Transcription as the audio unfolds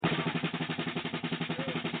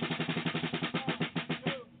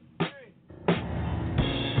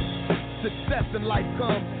test in life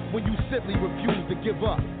comes when you simply refuse to give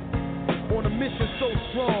up. On a mission so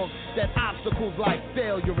strong that obstacles like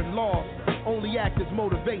failure and loss only act as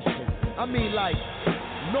motivation. I mean, like,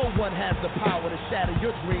 no one has the power to shatter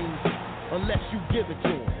your dreams unless you give it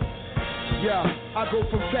to them. Yeah, I go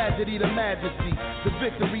from tragedy to majesty. The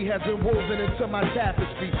victory has been woven into my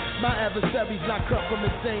tapestry. My adversary's not cut from the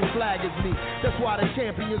same flag as me. That's why the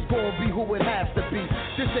champion's gonna be who it has to be.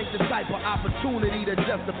 This ain't the type of opportunity that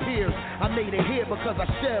just appears. I made it here because I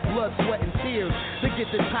shed blood, sweat, and tears. To get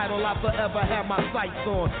the title I forever have my sights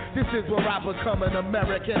on. This is where I become an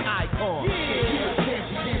American icon. Yeah, you a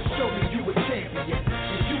champion, show me you a champion.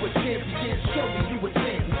 If you a champion, show me you a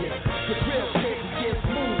champion. The real champions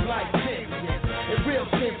move like champions. And real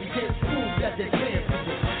champions prove that they're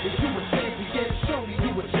champions. If you a champion, show me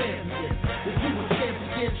you a champion. If you a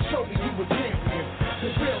champion, show me you a champion.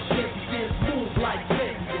 The real champions move like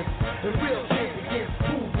champions. And real champions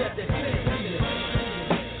prove that they're champions.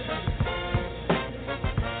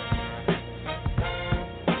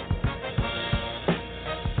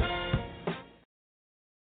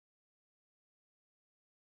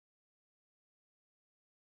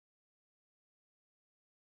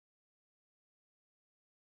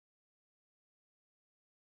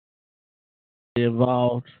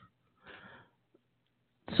 Involved.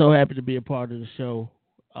 So happy to be a part of the show.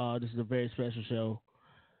 This is a very special show.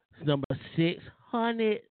 It's number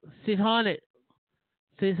 600, 600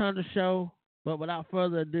 show. But without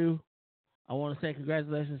further ado, I want to say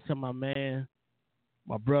congratulations to my man,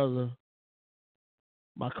 my brother,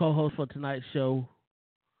 my co-host for tonight's show,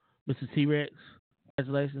 Mr. T-Recx.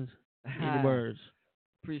 Congratulations. Any words?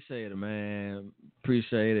 Appreciate it, man.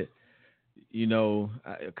 Appreciate it. You know,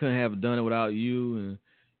 I couldn't have done it without you and,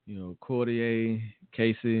 you know, Cordier,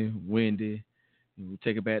 Casey, Wendy. We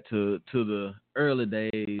take it back to the early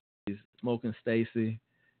days, Smoking Stacy,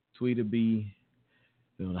 Tweety B,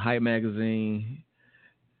 you know, the Hype magazine,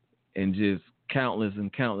 and just countless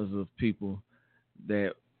and countless of people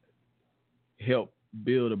that helped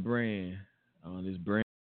build a brand. This brand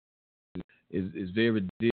is very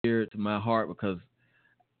dear to my heart because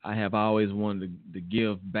I have always wanted to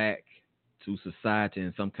give back to society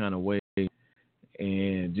in some kind of way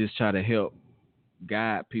and just try to help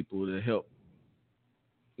guide people to help,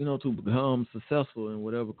 you know, to become successful in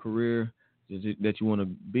whatever career that you want to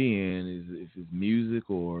be in, if it's music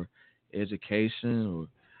or education or,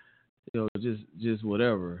 you know, just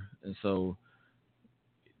whatever. And so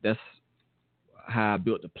that's how I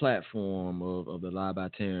built the platform of the Live by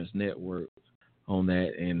Terrence Network on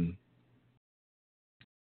that. And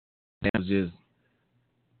I was just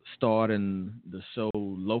starting the show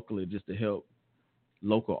locally just to help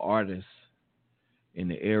local artists in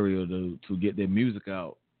the area to get their music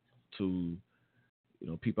out to, you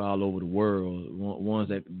know, people all over the world, ones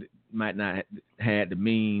that might not had the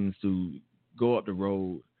means to go up the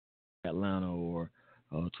road to Atlanta or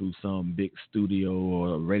to some big studio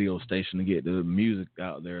or radio station to get the music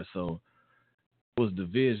out there. So it was the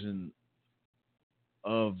vision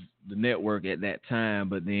of the network at that time.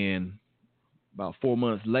 But then about 4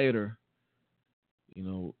 months later, you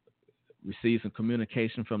know, received some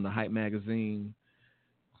communication from the Hype magazine,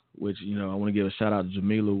 which, you know, I want to give a shout out to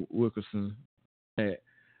Jamila Wilkerson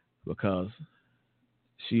because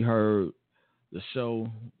she heard the show.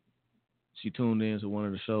 She tuned in to one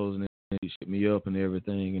of the shows and then she hit me up and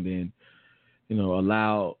everything, and then, you know,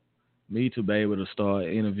 allowed me to be able to start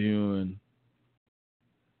interviewing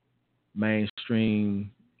mainstream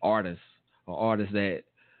artists or artists that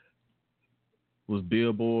was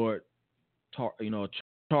Billboard, chart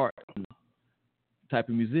type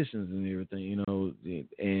of musicians and everything, you know,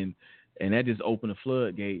 and that just opened the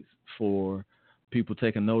floodgates for people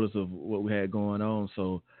taking notice of what we had going on.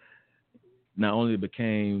 So not only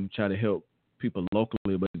became try to help people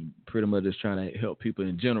locally, but pretty much just trying to help people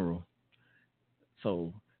in general.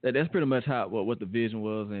 So that's pretty much what the vision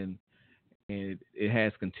was, and it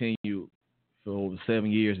has continued for over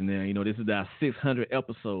 7 years now. You know, this is our 600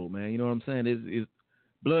 episode, man. You know what I'm saying? It's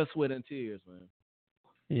blood, sweat, and tears, man.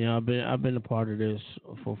 Yeah, I've been a part of this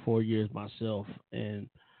for 4 years myself, and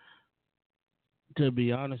to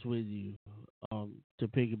be honest with you, to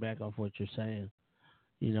piggyback off what you're saying,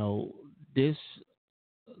 you know, this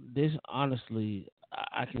honestly,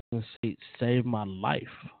 I can say saved my life,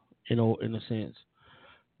 you know, in a sense,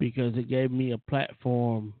 because it gave me a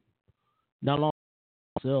platform, not only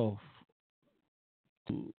myself,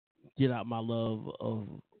 to get out my love of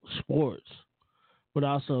sports, but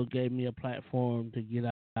also gave me a platform to get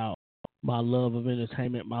out my love of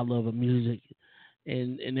entertainment, my love of music,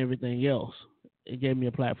 and everything else. It gave me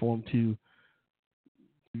a platform to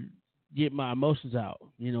get my emotions out,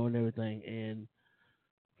 and everything. And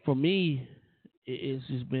for me, it's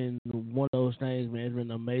just been one of those things, man. It's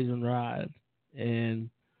been an amazing ride, and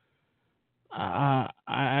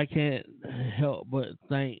I can't help but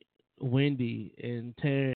thank Wendy and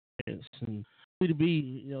Terrence and to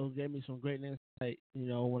be, gave me some great insight,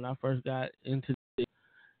 when I first got into it,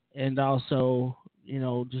 and also,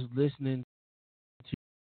 just listening to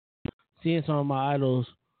seeing some of my idols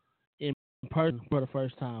in person for the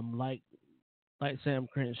first time, like Sam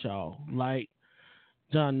Crenshaw, like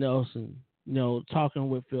John Nelson, talking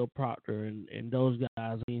with Phil Proctor and those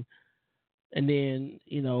guys. I mean, and then,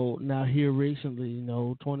 now here recently,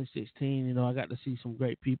 2016, I got to see some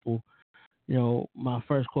great people, my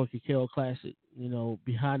first Corky Kell Classic,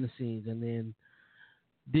 behind the scenes. And then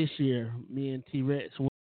this year, me and T-Recx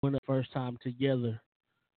went the first time together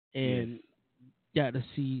and got to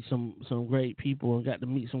see some great people and got to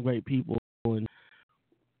meet some great people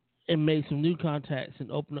and made some new contacts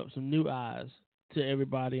and opened up some new eyes to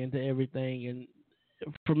everybody and to everything. And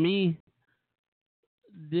for me,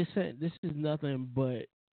 this is nothing but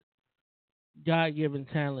God-given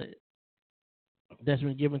talent that's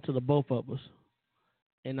been given to the both of us,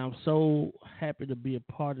 and I'm so happy to be a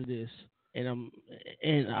part of this. And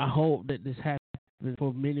I hope that this happens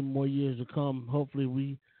for many more years to come. Hopefully,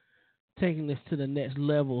 we taking this to the next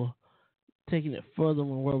level, taking it further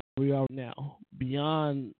than where we are now,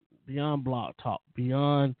 beyond Block Talk,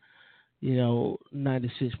 beyond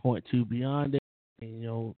 96.2, beyond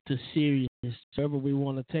to Sirius, wherever we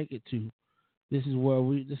want to take it to. This is where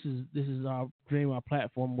this is our dream, our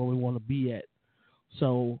platform where we want to be at.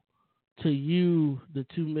 So, to you, the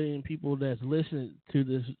 2 million people that's listening to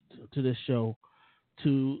this show,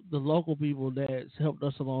 to the local people that's helped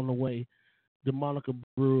us along the way, the Monica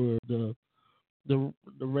Brewer, the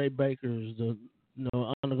Ray Bakers, the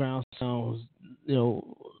Underground Sounds,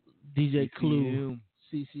 DJ Clue,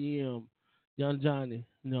 CCM, Young Johnny,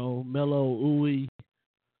 Mello, Ooey,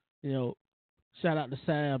 shout out to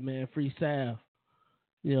Sav, man, free Sav,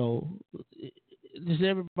 just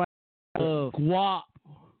everybody, Guap,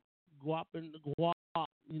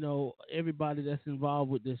 everybody that's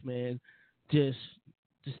involved with this, man, just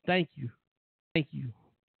thank you.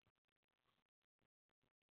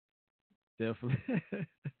 Definitely.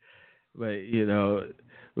 But,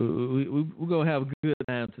 we're going to have a good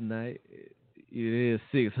time tonight. It is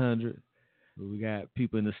 600. We got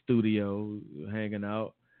people in the studio hanging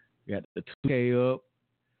out. We got the 2K up.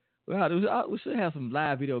 Well, we should have some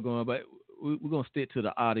live video going, but we're going to stick to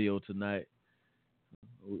the audio tonight.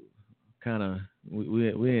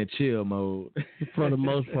 We're in chill mode. For the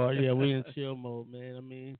most part, yeah, we're in chill mode, man. I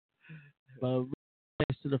mean, but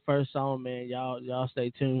to the first song, man, y'all stay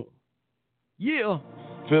tuned. Yeah.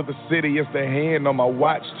 Feel the city as the hand on my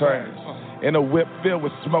watch turns. In a whip filled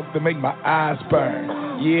with smoke to make my eyes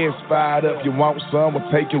burn. Yeah, it's fired up. You want some,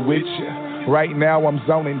 we'll take it with you. Right now I'm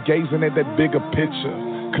zoning, gazing at that bigger picture.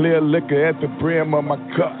 Clear liquor at the brim of my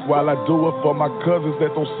cup while I do it for my cousins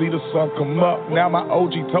that don't see the sun come up. Now my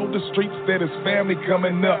OG told the streets that his family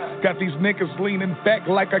coming up. Got these niggas leaning back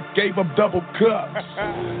like I gave them double cups.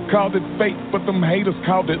 Called it fate, but them haters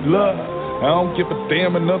called it love. I don't give a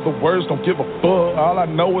damn, in other words, don't give a fuck. All I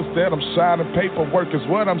know is that I'm signing paperwork is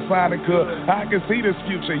what I'm signing, cause I can see this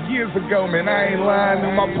future years ago, man, I ain't lying.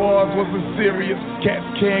 And my pause wasn't serious, cats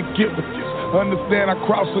can't get with this. Understand I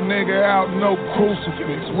cross a nigga out, no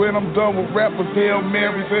crucifix. When I'm done with rappers, Hail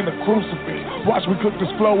Marys and a crucifix. Watch me cook this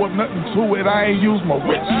flow up, nothing to it, I ain't use my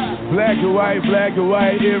wits. Black and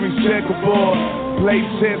white, earrings checkerboard. Play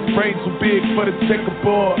chess, brain too big for the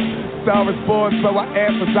checkerboard. Star is born, so I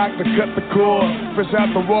asked the doctor cut the cord. Fresh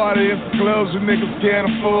out the water, it's the gloves you niggas can't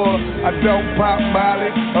afford. I don't pop Molly,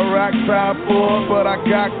 a rock side board, but I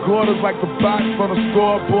got quarters like the box on the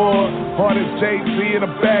scoreboard. Hard as Jay-Z in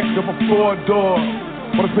the back of a 4-door.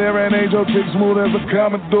 But a Sarah and Angel chick smooth as a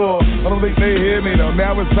Commodore. I don't think they hear me though,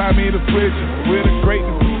 now it's time me to switch. We're the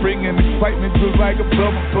greatness, bringing excitement just like a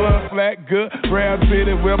bubble bud. Flat good, brown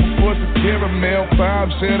city, well before the caramel.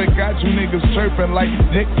 5 share that got you niggas chirping like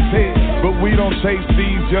Nick's head. But we don't chase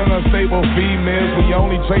these young unstable females. We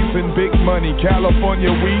only chasing big money,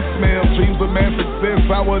 California weed smell. Dreams of man success,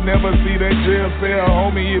 I will never see that jail cell.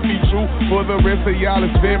 Homie, it be true for the rest of y'all,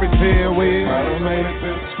 it's fairy tale. Well, I done made it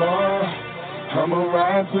this far. I'ma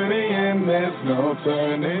ride to the end, there's no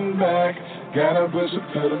turning back. Gotta push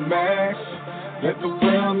it to the max. Let the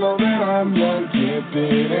world know that I'm young,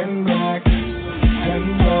 gifted, and black.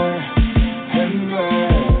 And black, and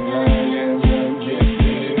black. I am young,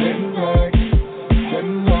 gifted, and black.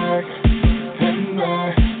 And black, and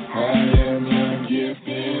black. I am young,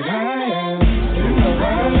 gifted, I am. You know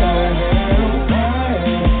I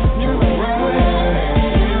am. You know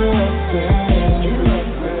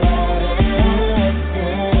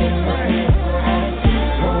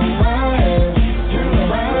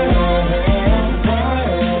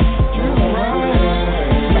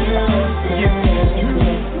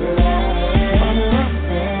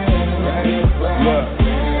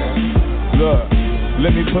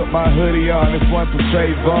Leon, this one for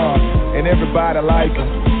Trayvon. And everybody like him,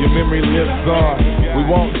 your memory lives on. We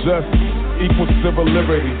want justice, equal civil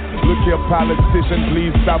liberty. Look here, politicians,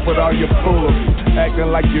 please stop with all your fools.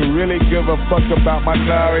 Acting like you really give a fuck about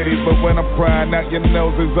minorities. But when I'm crying out, your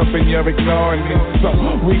nose is up and you're ignoring me. So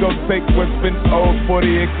we gon' take what's been old 40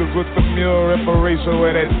 acres with the mule reparation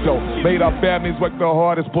where that dope. Made our families work the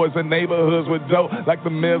hardest, poison neighborhoods with dope. Like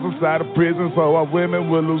the males inside of prison, so our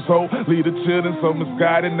women will lose hope. Lead the children so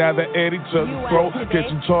misguided, now they're at each other's throat.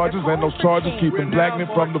 Catching charges and those charges keeping black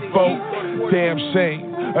men from the vote. Damn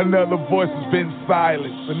shame. Another voice has been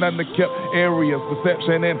silenced in underkept areas,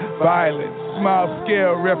 perception and violence.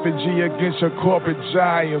 Small-scale refugee against your corporate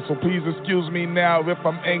giants. So please excuse me now if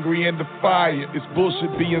I'm angry and defiant. It's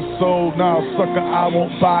bullshit being sold. Nah, sucker, I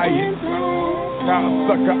won't buy it. Nah,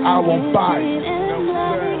 sucker, I won't buy it.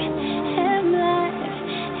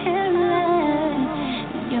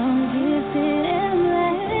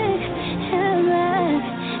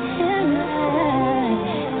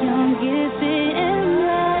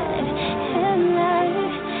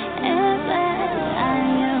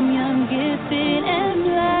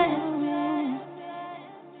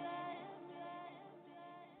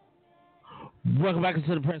 Welcome back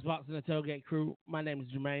into the Press Box and the Tailgate Crew. My name is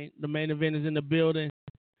Jermaine. The Maine Event is in the building.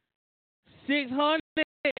 600,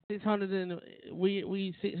 and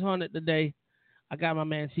we 600 today. I got my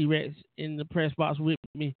man Recx in the press box with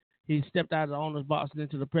me. He stepped out of the owner's box and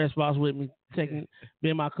into the press box with me,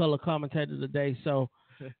 being my color commentator today. So,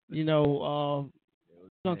 you know,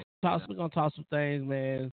 we're gonna talk some things,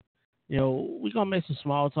 man. You know, we're gonna make some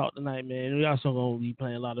small talk tonight, man. We also gonna be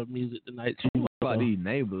playing a lot of music tonight too. About these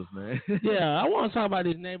neighbors, man. Yeah, I want to talk about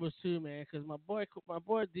these neighbors too, man. Because my boy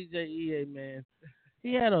DJ EA, man,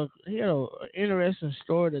 he had a interesting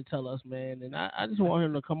story to tell us, man. And I just want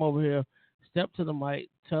him to come over here, step to the mic,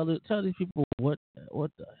 tell these people what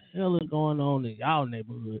the hell is going on in y'all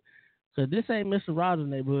neighborhood. So this ain't Mr. Rogers'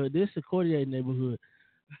 neighborhood. This is Cordier neighborhood.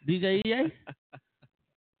 DJ EA,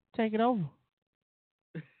 take it over.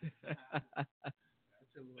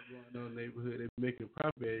 No neighborhood, they making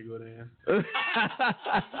property go down.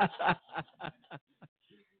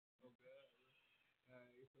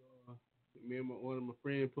 Me and one of my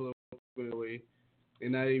friends pull up away,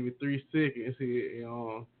 and not even 3 seconds.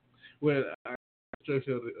 Well, I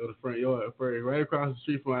structure of the front yard first. Right across the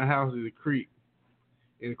street from my house is a creek,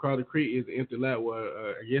 and across the creek is an empty lot where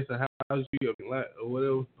I guess a house be up in lot or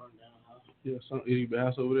whatever. Yeah, something is a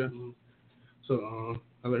house over there. Mm-hmm. So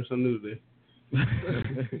I learned something new today.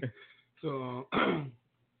 So,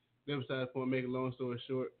 then besides for make a long story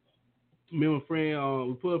short, me and my friend,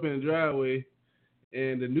 we pull up in the driveway,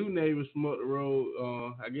 and the new neighbors from up the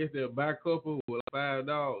road, I guess they're a bi couple with 5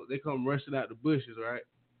 dogs. They come rushing out the bushes, right?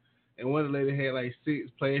 And one of the lady had like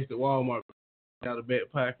 6 plastic Walmart out of the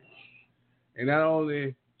back pocket. And not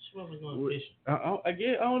only, I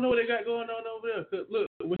guess I don't know what they got going on over there. Cause look,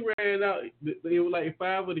 when he ran out, it was like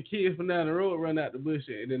 5 of the kids from down the road run out the bush,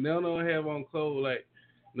 and then they don't have on clothes like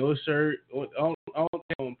no shirt, I don't have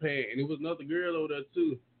on pants, and it was another girl over there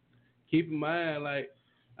too. Keep in mind, like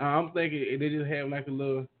I'm thinking they just have like a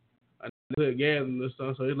little gathering or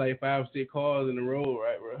something, so it's like 5 or 6 cars in the road,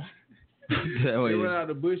 right, bro? They run out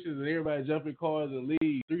the bushes and everybody jump in cars and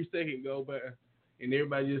leave. 3 seconds go by, and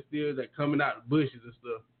everybody just still like coming out the bushes and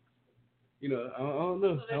stuff. You know, I don't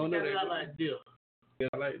know. I don't know. I like this. Yeah,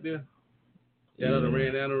 I like this. Yeah, I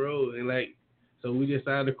ran down the road and like, so we just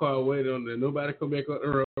signed the car, waited on there. Nobody come back on the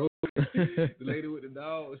road. The lady with the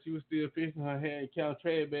dog, she was still fixing her hair and count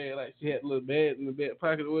trash bag, like she had a little bag in the back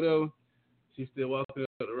pocket or whatever. She still walking up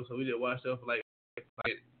the road, so we just watched her for like 5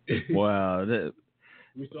 minutes. Wow,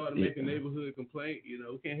 we started making neighborhood complaint. You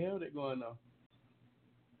know, we can't have that going on.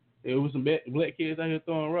 There was some black kids out here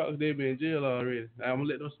throwing rocks. They been in jail already. I'm gonna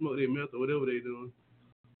let them smoke their meth or whatever they doing.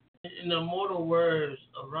 In the immortal words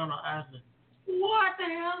of Ronald Isley, what the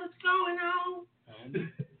hell is going on?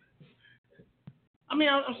 I mean,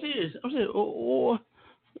 I'm serious.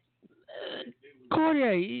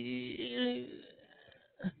 Cordier.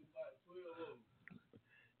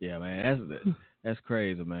 Yeah, man, that's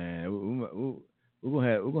crazy, man. We're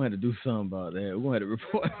gonna have to do something about that. We're gonna have to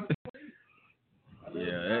report.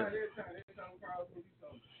 Yeah.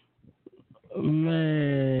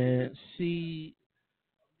 Man, see,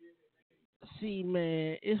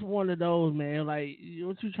 man, it's one of those, man. Like,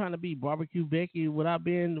 what you trying to be, Barbecue Becky, without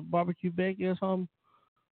being the Barbecue Becky or something?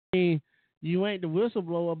 I mean, you ain't the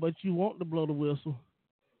whistleblower, but you want to blow the whistle.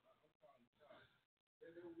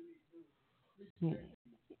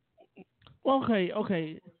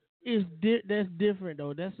 Okay. That's different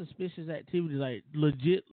though. That's suspicious activity, like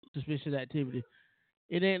legit suspicious activity.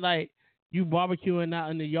 It ain't like you barbecuing out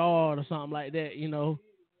in the yard or something like that, you know.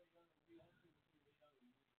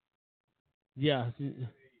 Yeah.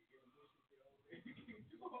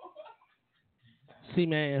 See,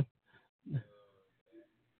 man. Man.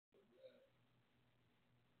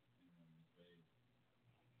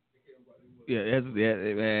 We're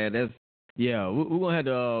gonna have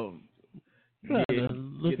to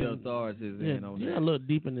get the In, authorities yeah, in on you that. gotta look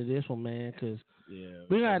deep into this one, man, because Yeah,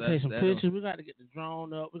 we gotta take some that pictures. We gotta get the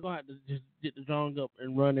drone up. We're gonna have to just get the drone up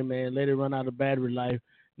and running, man. Let it run out of battery life.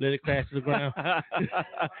 Let it crash to the ground.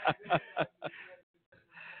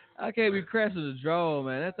 I can't be crashing the drone,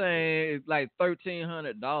 man. That thing is like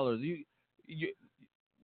 $1,300. You did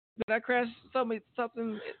I crash something?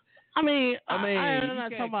 I mean, I'm you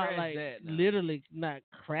not can't talking about crash like that now. literally not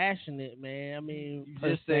crashing it, man. I mean, You per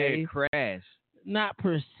just se, said crash. not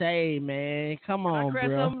per se, man. Come I on, crashed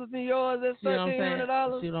bro. something in yours. That's See what I'm saying?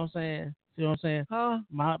 $1,300. See what I'm saying? See what I'm saying? Huh?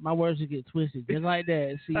 My words will get twisted just like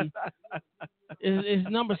that. See, it's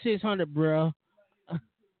number 600, bro.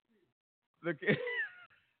 Look.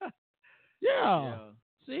 Yeah.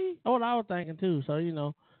 See, that's what I was thinking too. So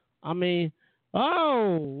I mean,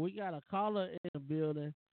 we got a caller in the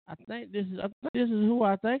building. I think this is who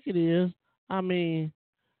I think it is. I mean,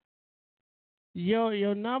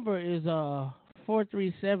 your number is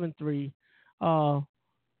 4373. Tell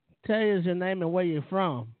us your name and where you're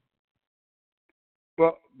from.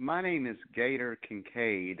 Well, my name is Gator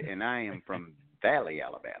Kincaid, and I am from Valley,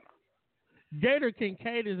 Alabama. Gator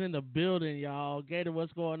Kincaid is in the building, y'all. Gator,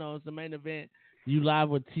 what's going on? It's the main event. You live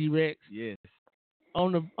with T-Rex. Yes.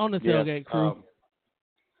 On the Tailgate Crew.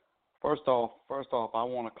 First off, I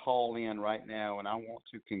want to call in right now, and I want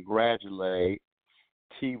to congratulate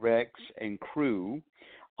T-Rex and crew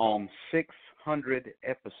on 600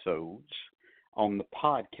 episodes on the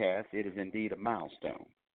podcast. It is indeed a milestone.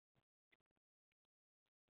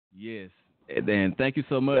 Yes. And thank you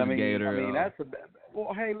so much, Gator. That's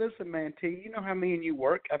well. Hey, listen, man. T, you know how me and you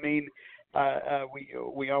work. I mean,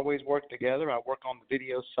 we always work together. I work on the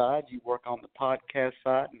video side. You work on the podcast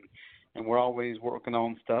side, and we're always working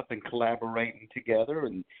on stuff and collaborating together.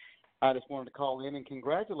 And I just wanted to call in and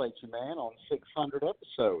congratulate you, man, on 600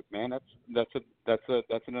 episodes. Man,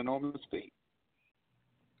 that's an enormous feat.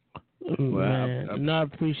 Man, I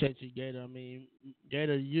appreciate you, Gator. I mean,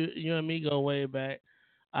 Gator, you and me go way back.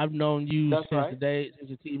 I've known you since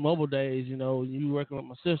the T-Mobile days. You working with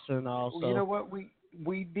my sister and all. So you know what we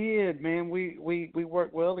did, man. We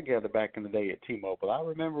worked well together back in the day at T-Mobile. I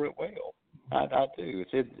remember it well. I do.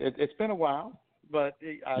 It's been a while, but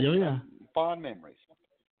fond memories.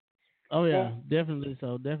 Oh yeah, definitely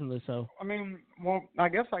so. I mean, well, I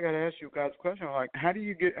guess I got to ask you guys a question. Like, how do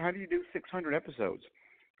you do 600 episodes?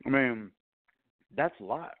 I mean, that's a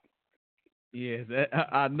lot. Yes,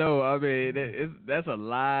 I know. I mean, that's a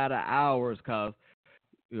lot of hours because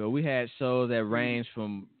we had shows that range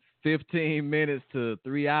from 15 minutes to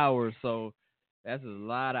 3 hours, so that's a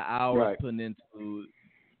lot of hours putting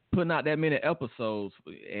out that many episodes,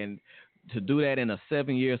 and to do that in a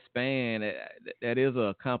 7-year span, that is an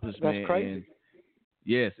accomplishment. That's crazy. And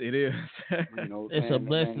yes, it is. It's a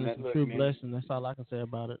blessing. It's a true blessing. That's all I can say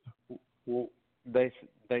about it. Well, they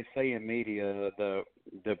say in media the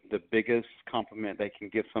biggest compliment they can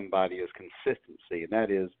give somebody is consistency, and that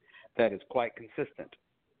is quite consistent.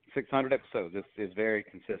 600 episodes is very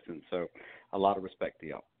consistent, so a lot of respect to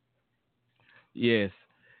y'all. Yes,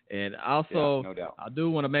 and also no doubt. I do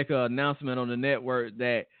want to make an announcement on the network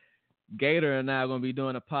that Gator and I are going to be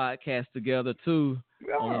doing a podcast together too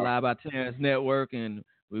on the Live by Terrence Network, and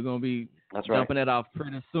we're going to be jumping that off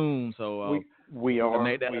pretty soon. So we are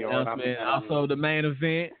make that announcement. Also, the main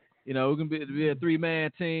event. We're going to be a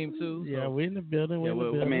 3-man team too. Yeah, we're in the building. I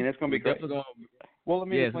mean, it's going to be great. Well, I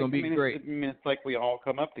mean, it's going to be great. It's like we all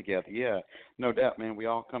come up together. Yeah, no doubt, man. We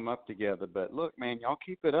all come up together. But look, man, y'all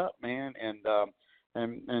keep it up, man, and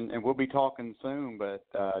we'll be talking soon. But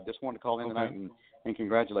just wanted to call in tonight and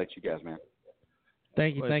congratulate you guys, man.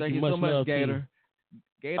 Thank you, thank you so much, love, Gator.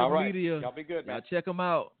 Gator all right. Media. Y'all be good, man. Y'all check them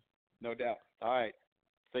out. No doubt. All right.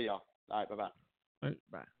 See y'all. All right. Bye-bye.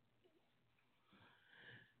 Bye.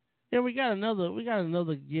 Yeah, we got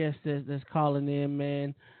another guest that's calling in,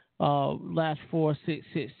 man. Last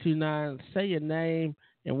 46629. Say your name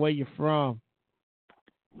and where you're from.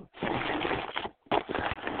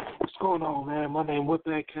 What's going on, man? My name is Whip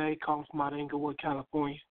K. Calling from out of Inglewood,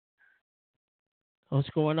 California. What's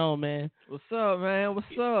going on, man? What's up, man?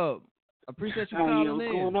 What's up? I appreciate you calling in.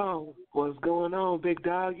 What's going on? What's going on, big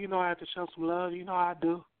dog? I have to show some love. I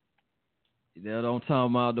do. Don't talk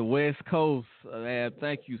about the West Coast, man.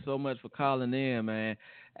 Thank you so much for calling in, man.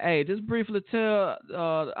 Hey, just briefly tell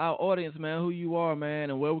our audience, man, who you are, man,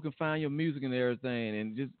 and where we can find your music and everything,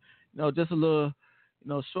 and just just a little,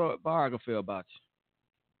 short biography about you.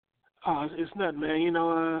 It's nothing, man.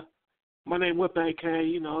 My name Whip AK.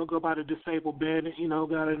 I go by the Disabled Bandit.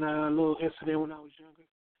 Got in a little incident when I was younger,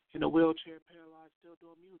 in a wheelchair, paralyzed, still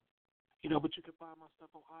doing music. But you can find my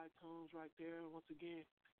stuff on iTunes right there. Once again,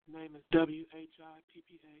 the name is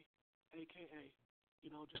WHIPPA, AKA.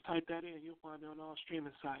 Just type that in. You'll find it on all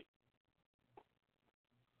streaming sites.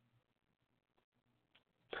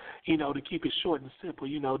 To keep it short and simple,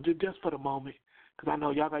 just for the moment, because I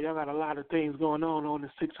know y'all got a lot of things going on the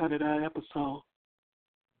 600 episode.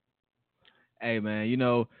 Hey, man, we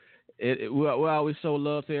always show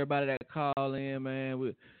love to everybody that call in,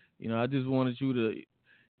 man. I just wanted you to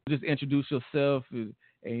just introduce yourself and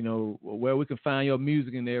where we can find your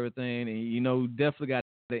music and everything. And, definitely got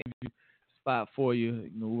the interview spot for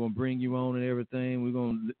you. We're going to bring you on and everything. We're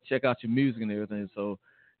going to check out your music and everything. So,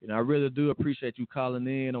 I really do appreciate you calling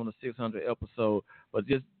in on the 600 episode. But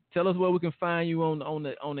just tell us where we can find you on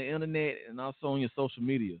the internet and also on your social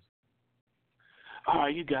medias. All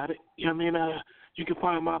right, you got it. You can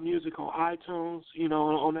find my music on iTunes,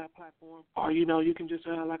 on that platform. Or, you can just,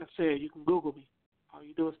 like I said, you can Google me. All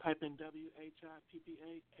you do is type in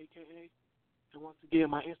WHIPPA, AKA. And once again,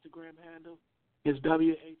 my Instagram handle is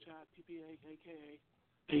WHIPPA, AKA.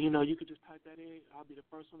 And, you could just type that in. I'll be the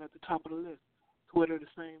first one at the top of the list. Twitter the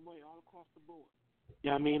same way, all across the board. It's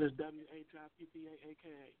WHIPPA,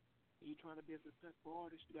 AKA. And you're trying to be a successful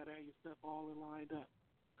artist, you got to have your stuff all in lined up.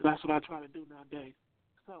 That's what I try to do nowadays.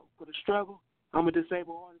 So, for the struggle, I'm a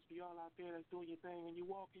disabled artist for y'all out there that's doing your thing and you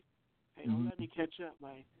walking. Hey, don't let me catch up,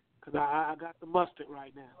 man, because I got the mustard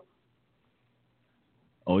right now.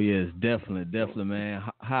 Oh, yes, definitely, man.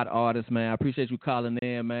 Hot artist, man. I appreciate you calling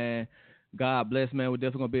in, man. God bless, man. We're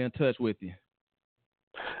definitely going to be in touch with you.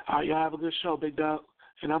 All right, y'all have a good show, big dog.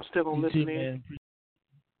 And I'm still going to listen in. Man.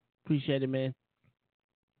 Appreciate it, man.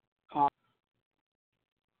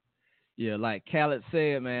 Yeah, like Khaled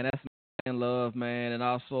said, man, that's man love, man, and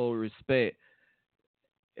also respect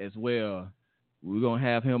as well. We're going to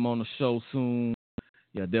have him on the show soon.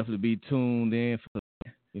 Yeah, definitely be tuned in.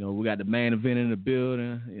 We got the Maine Event in the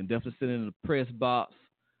building and definitely sitting in the press box.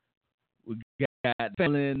 We got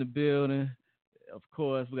family in the building. Of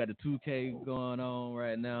course, we got the 2K going on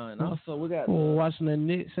right now. And also we got watching the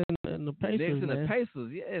Knicks and the Pacers, Knicks and the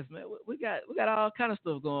Pacers, yes, man. We got all kind of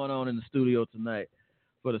stuff going on in the studio tonight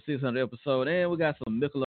for the 600 episode. And we got some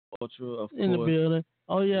Michelob Ultra, of course. In the building.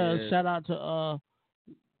 Oh, yeah. Shout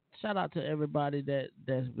out to everybody that's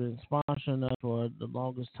been sponsoring us for the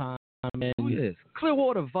longest time, man. Oh, yes.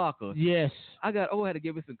 Clearwater Vodka. Yes. I had to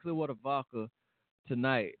give me some Clearwater Vodka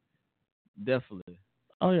tonight. Definitely.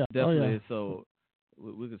 Oh, yeah. Definitely. Oh, yeah. So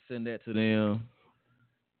we can send that to them.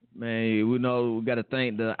 Man, we know we got to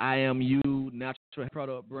thank the IMU Natural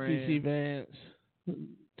Product Brand. PC Vance.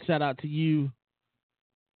 Shout out to you.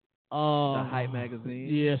 The Hype Magazine.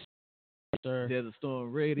 Yes, sir. Desert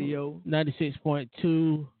Storm Radio.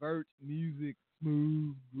 96.2. Vert Music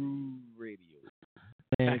Smooth Groove Radio.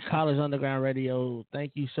 Man, College Underground Radio,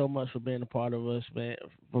 thank you so much for being a part of us, man.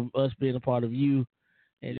 For us being a part of you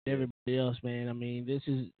and everybody else, man. I mean, this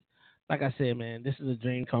is, like I said, man, this is a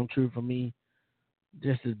dream come true for me.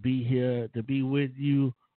 Just to be here, to be with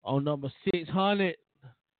you on number 600.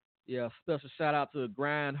 Yeah, special shout out to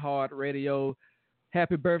Grind Hard Radio.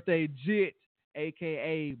 Happy birthday, Jit,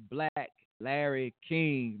 a.k.a. Black Larry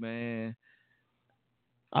King, man.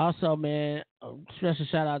 Also, man, special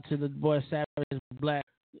shout out to the boy Savage Black.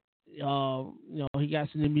 He got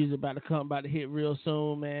some new music about to hit real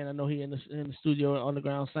soon, man. I know he in the studio at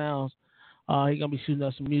Underground Sounds. He gonna be shooting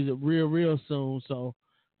up some music real soon. So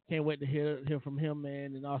can't wait to hear from him,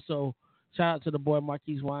 man. And also shout out to the boy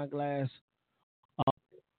Marquise Wineglass,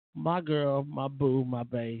 my girl, my boo, my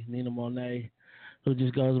bae, Nina Monet, who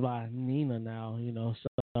just goes by Nina now.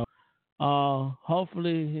 So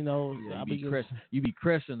hopefully, you be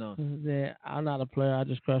crushing us. Yeah, I'm not a player. I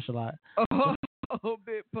just crush a lot. Oh,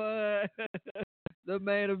 Big Pud. The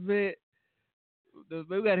Maine Event.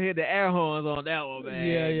 We got to hit the air horns on that one, man.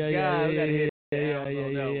 Yeah.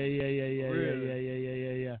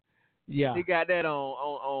 He got that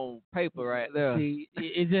on paper right there. See,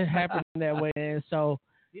 it just happened that way, and so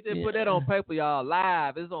he just put that on paper, y'all.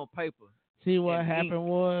 Live, it's on paper. See what happened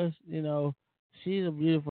was, she's a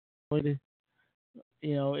beautiful lady.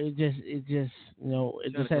 It just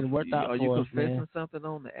hadn't worked out for us, man. Are you confessing something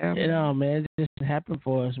on the air? Man, it just happened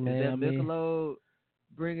for us, man. Is that Michelob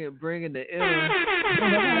bringing the inner?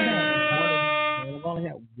 I've only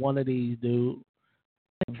had one of these, dude.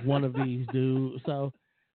 So,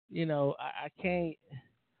 I can't.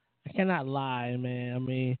 I cannot lie, man. I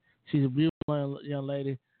mean, she's a beautiful young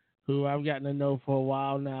lady who I've gotten to know for a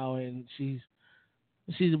while now, and she's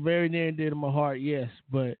very near and dear to my heart. Yes,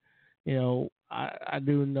 but you know, I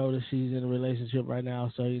do know that she's in a relationship right now,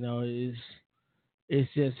 so you know, it's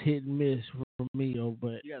just hit and miss for me. Yo,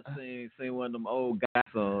 but you gotta sing one of them old guy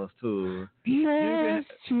songs too. Let's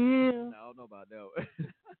chill. I don't know about that one.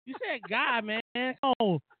 You said guy, man. Come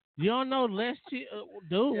on. You don't know Let's Chill,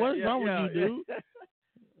 dude. What's wrong with you, dude?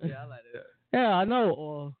 Yeah, I like that. Yeah, I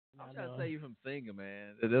know. I'm trying to save you from singing,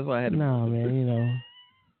 man. That's why I had to. No, man. You know,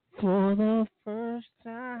 for the first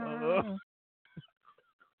time.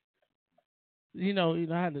 You know, I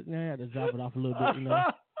had to drop it off a little bit. You know.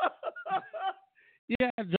 Yeah,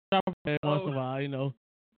 drop it once in a while. You know.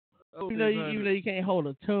 Even though you can't hold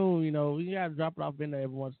a tune, you know, you gotta drop it off in there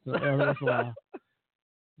every once in a while.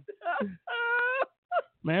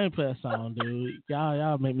 Man, let me play a song, dude.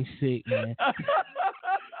 Y'all make me sick, man.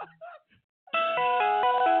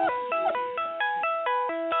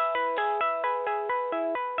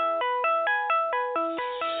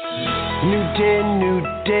 New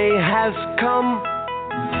day has come.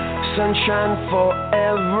 Sunshine for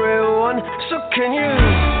everyone. So can you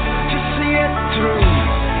just see it through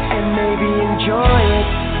and maybe enjoy it?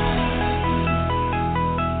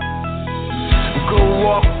 Go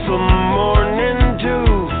walk the morning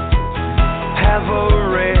dew. Have a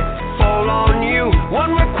ray fall on you.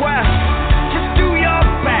 One request, just do your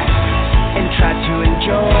best and try to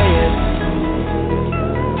enjoy it.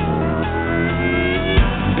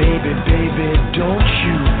 Baby, don't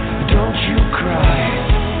you cry.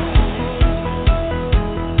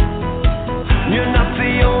 You're not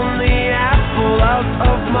the only apple out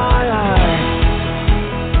of my eye.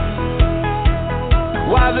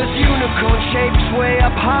 While this unicorn shape's way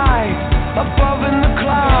up high, above in the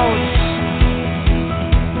clouds,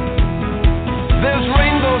 there's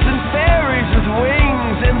rainbows and fairies with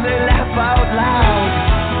wings, and they laugh out loud.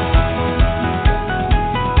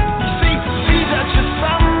 You see, these are just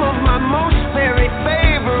some of my most very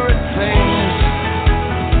favorite things,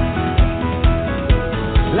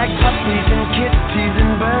 like puppies and kitties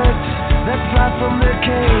and birds that fly from their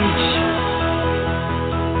cage.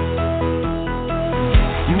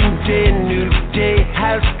 New day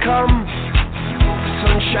has come.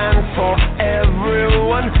 Sunshine for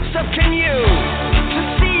everyone. So can you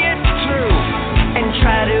just see it through and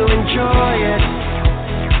try to enjoy it?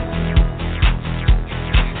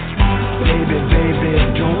 Baby,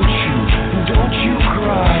 don't you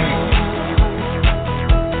cry.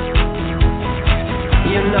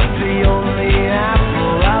 You're not the only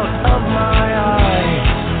apple out of my eye.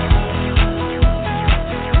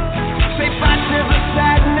 Say bye to the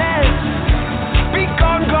sadness. Be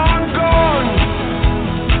gone, gone, gone.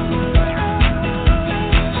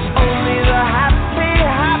 Only the happy,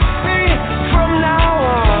 happy from now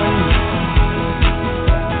on.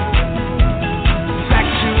 Back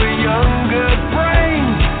to a younger brain,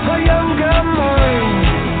 a younger mind,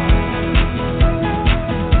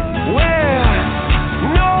 where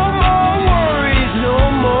no more worries, no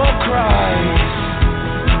more cries.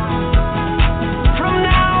 From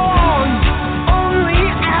now on, only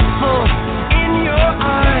apple in your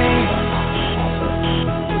eye.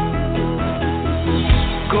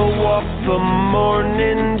 Go walk the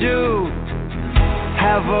morning dew.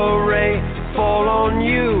 Have a ray fall on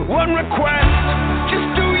you. One request,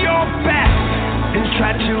 just do your best and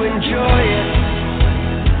try to enjoy it.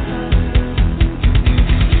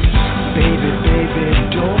 Baby,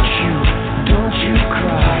 don't you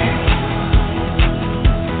cry.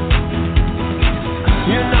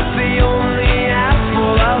 You're not the only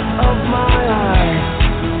apple out of my eye.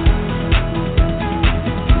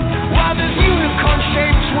 While this unicorn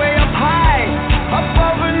shape's way up high,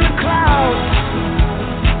 above in the clouds,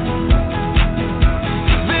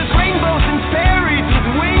 there's rainbows and fairies with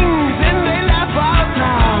wings, and they laugh out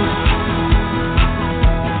loud.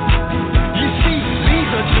 You see, these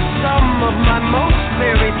are just some of my most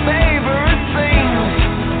very favorite things,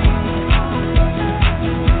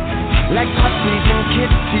 like puppies and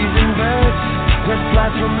kitties and birds that fly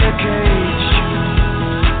from their cage.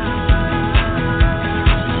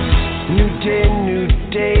 New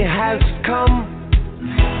day has come.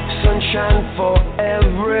 Sunshine for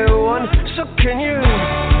everyone. So can you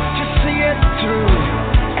just see it through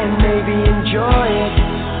and maybe enjoy it?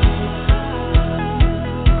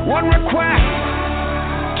 One request,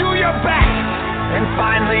 do your best and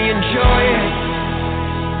finally enjoy it.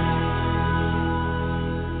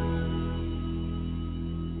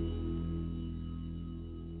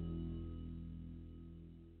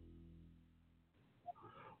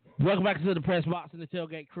 Welcome back to the press box and the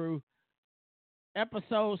Tailgate Crew.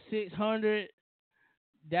 episode 600.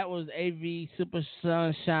 That was AV Super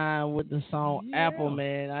Sunshine with the song Apple,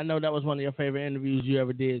 man. I know that was one of your favorite interviews you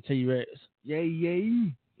ever did, T-Rex.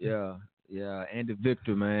 Yay. Yeah. Andy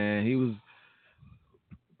Victor, man. He was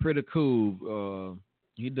pretty cool.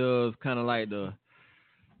 He does kind of like the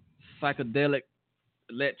psychedelic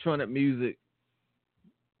electronic music.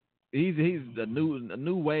 He's a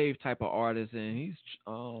new wave type of artist, and he's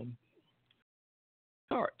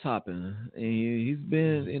chart topping. And he's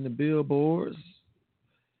been in the billboards,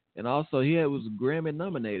 and also he was Grammy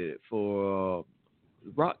nominated for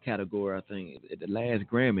rock category, I think, at the last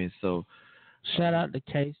Grammy. So shout out to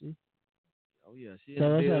Casey. Oh yeah, she in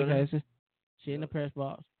the building. Casey. She in the press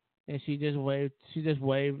box, and she just waved. She just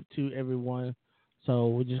waved to everyone. So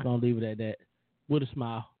we're just gonna leave it at that with a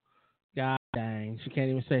smile. God dang, she can't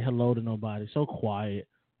even say hello to nobody. So quiet,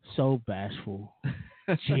 so bashful.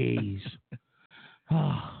 Jeez.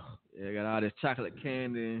 Yeah, got all this chocolate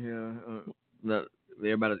candy in here. That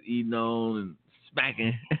everybody's eating on and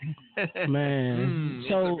smacking. Man,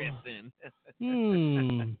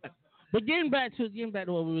 But getting back to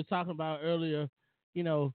what we were talking about earlier, you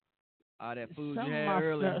know, all that food you had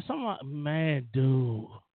earlier. Man, dude.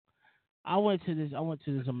 I went to this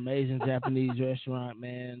amazing Japanese restaurant,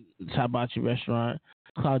 man. Hibachi restaurant,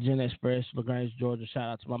 called Jin Express, LaGrange, Georgia. Shout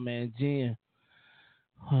out to my man Jin.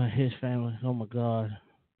 His family. Oh my God.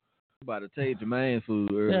 About to take Jermaine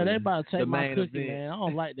food earlier. Yeah, they about to take my Maine cookie, Event. man. I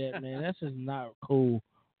don't like that, man. That's just not cool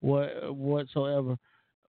whatsoever.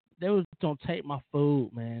 They was gonna take my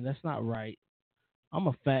food, man. That's not right. I'm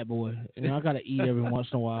a fat boy, and I gotta eat every once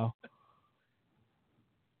in a while.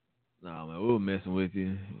 No, man, we were messing with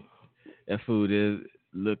you. That food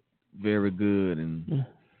looked very good, and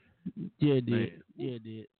yeah, it did. Yeah, it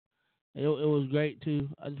did. It was great too.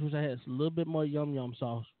 I just wish I had a little bit more yum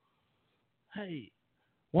sauce. Hey,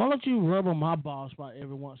 why don't you rub on my ball spot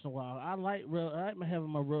every once in a while? I like having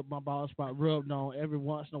my ball spot rubbed on every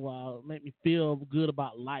once in a while. It make me feel good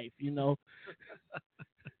about life, you know.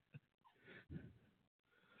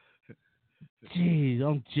 Jeez,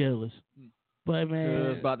 I'm jealous. But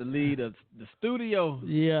man, about to leave the studio.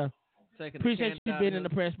 Yeah. Appreciate you being in the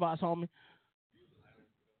press box, homie.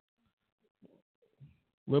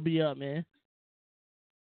 We'll be up, man.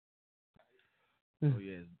 Oh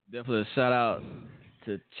yeah, definitely a shout out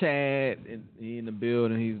to Chad. And he in the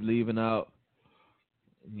building. He's leaving out.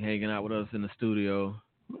 He hanging out with us in the studio.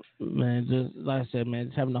 Man, just like I said, man,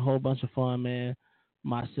 just having a whole bunch of fun, man.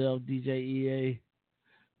 Myself, DJ EA,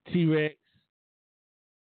 T-Rex,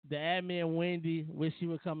 the admin Wendy. Wish she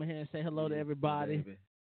would come in here and say hello to everybody. Baby.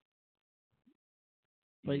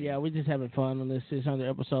 But yeah, we're just having fun on this 600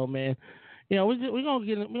 episode, man. You know, we're gonna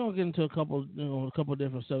get into a couple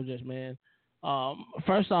different subjects, man.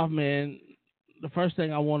 First off, man, the first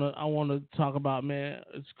thing I wanna talk about, man,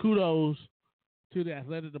 is kudos to the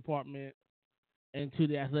athletic department and to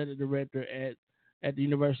the athletic director at the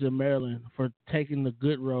University of Maryland for taking the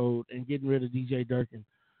good road and getting rid of DJ Durkin.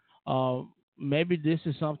 Maybe this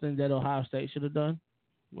is something that Ohio State should have done.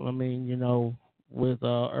 I mean, you know, with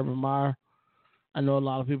Urban Meyer. I know a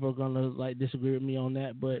lot of people are gonna disagree with me on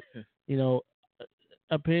that, but you know,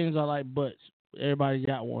 opinions are like butts. Everybody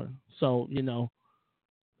got one, so you know.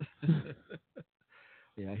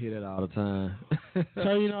 Yeah, I hear that all the time.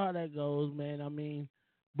 So you know how that goes, man. I mean,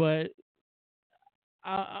 but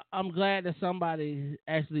I'm glad that somebody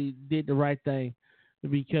actually did the right thing,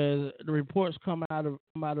 because the reports come out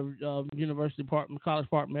of University Park, College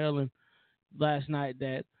Park, Maryland last night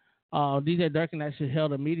that DJ Durkin actually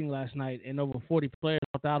held a meeting last night, and over 40 players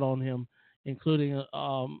walked out on him, including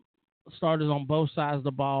starters on both sides of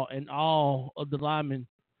the ball, and all of the linemen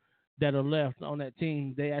that are left on that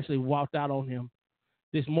team. They actually walked out on him.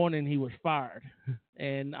 This morning he was fired,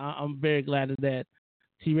 and I'm very glad of that.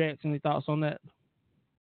 T-Rex, any thoughts on that?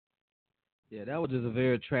 Yeah, that was just a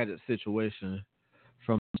very tragic situation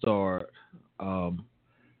from the start.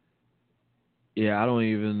 Yeah, I don't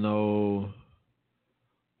even know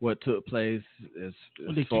what took place as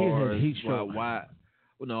far as why.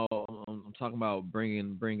 No, I'm talking about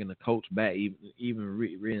bringing the coach back, even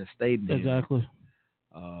reinstating him. Exactly.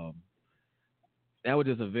 That was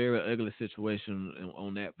just a very ugly situation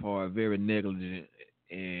on that part, very negligent,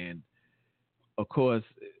 and of course,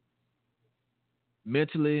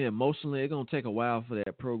 mentally, emotionally, it's gonna take a while for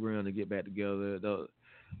that program to get back together.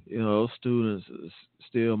 Those students are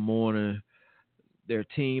still mourning their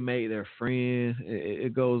teammate, their friend.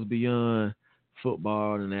 It goes beyond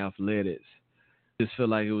football and athletics. Just feel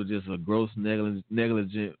like it was just a gross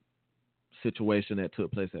negligent situation that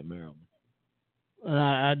took place at Maryland. And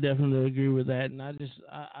I definitely agree with that, and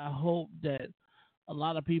I hope that a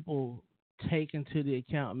lot of people take into the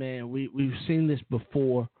account, man. We've seen this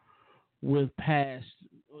before with past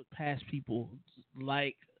people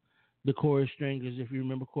like the Corey Stringers. If you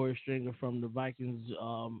remember Corey Stringer from the Vikings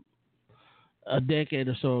a decade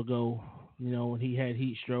or so ago, when he had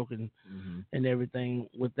heat stroke and everything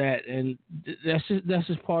with that, and that's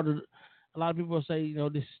just part of. A lot of people say,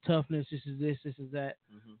 this is toughness, this is that,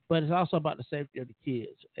 but it's also about the safety of the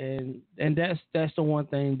kids, and that's the one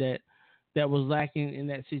thing that was lacking in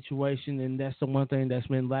that situation, and that's the one thing that's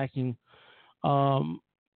been lacking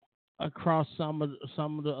across some of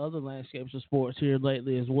the other landscapes of sports here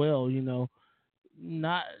lately as well.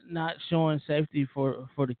 Not showing safety for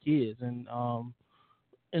the kids, and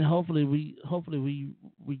hopefully we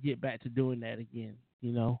get back to doing that again.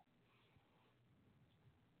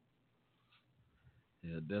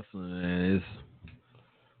 Yeah, definitely, man. It's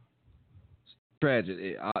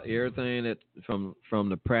tragic. Everything that from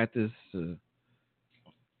the practice to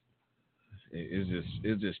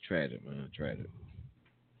it's just tragic, man. Tragic.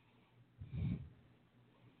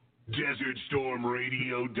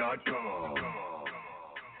 DesertStormRadio.com.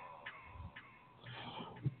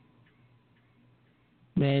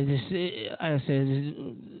 Man, like I said, just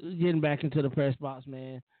getting back into the press box,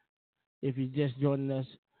 man. If you're just joining us,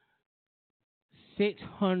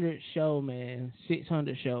 600 show, man.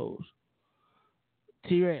 600 shows.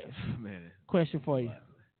 T-Rex, man. Question for you.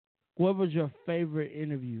 What was your favorite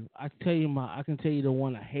interview? I can tell you the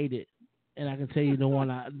one I hated, and I can tell you the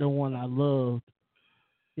one I loved.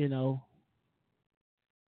 Yeah.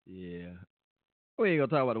 We ain't gonna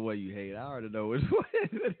talk about the one you hate. I already know which one.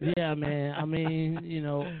 Yeah, man. I mean,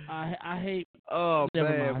 I hate. Oh, never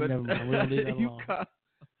man. mind. We're gonna leave that alone.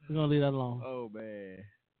 We're gonna leave that alone. Oh, man.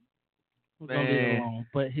 We're gonna leave it alone.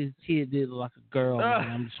 But his kid did look like a girl,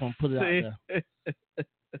 man. I'm just gonna put it out there.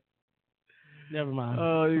 Never mind.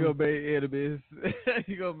 Oh, you're gonna make enemies.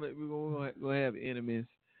 We're gonna have enemies.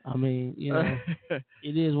 I mean,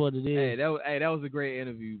 it is what it is. Hey, that was a great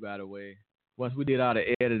interview, by the way. Once we did all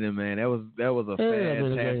the editing, man, that was a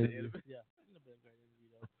fantastic interview. Yeah,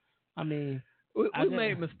 I mean, we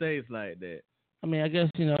made mistakes like that. I mean, I guess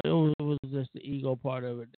it was just the ego part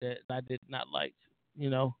of it that I did not like.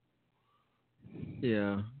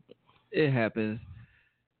 Yeah, it happens.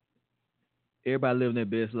 Everybody living their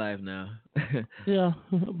best life now. Yeah,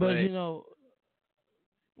 but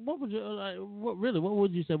what would you What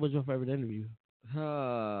would you say was your favorite interview?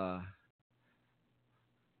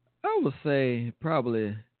 I would say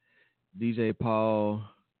probably DJ Paul.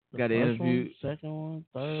 Got an interview. Second one,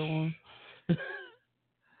 third one.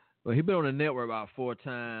 Well, he been on the network about 4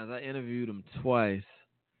 times. I interviewed him twice.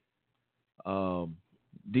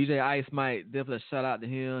 DJ Ice Mike, definitely shout out to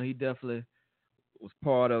him. He definitely was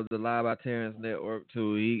part of the Live by Terrence network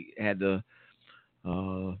too. He had the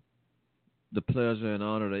pleasure and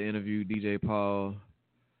honor to interview DJ Paul.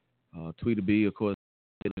 Tweety B, of course,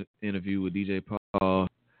 did an interview with DJ Paul.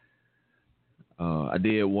 I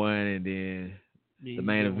did one, and then the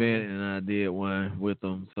Maine Event, and I did one with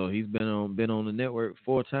him. So he's been on the network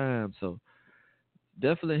 4 times. So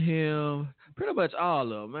definitely him. Pretty much all of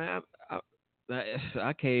them, man.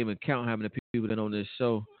 I can't even count how many people that on this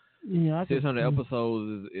show. Yeah, 600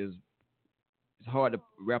 episodes is it's hard to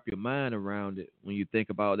wrap your mind around it when you think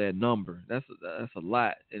about that number. That's a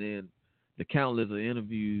lot, and then the countless of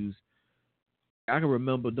interviews. I can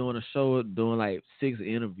remember doing a show doing like 6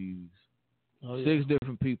 interviews, 6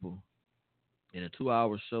 different people in a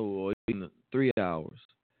 2-hour show or even 3 hours.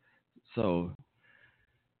 So,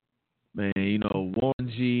 man, Warren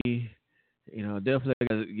G, definitely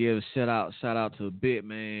gotta give a shout out to Bit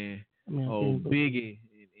Man, Biggie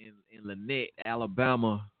in Lynette,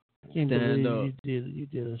 Alabama. Stand up. You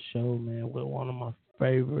did a show, man, with one of my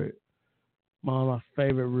favorite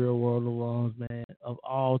real world alums, man, of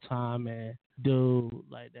all time, man. Dude,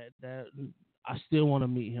 like that I still want to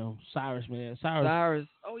meet him. Cyrus, man. Cyrus.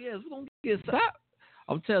 Oh yes, we're gonna get Cyrus.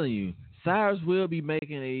 I'm telling you, Cyrus will be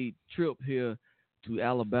making a trip here to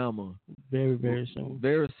Alabama very, very soon.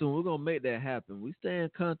 Very soon. We're gonna make that happen. We stay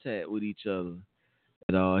in contact with each other.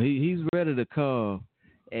 And he's ready to come.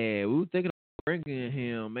 And we were thinking of bringing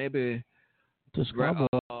him maybe to right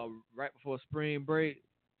before spring break,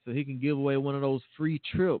 so he can give away one of those free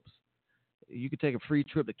trips. You could take a free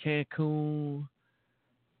trip to Cancun,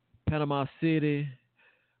 Panama City,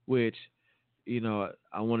 which,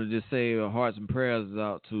 I want to just say hearts and prayers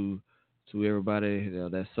out to everybody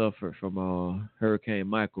that suffered from Hurricane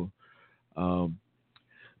Michael.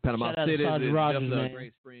 Panama City is definitely a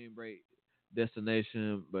great spring break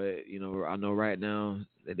destination, but I know right now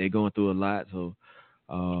that they're going through a lot. So,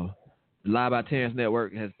 the Live by Terrence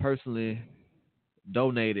Network has personally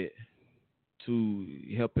donated to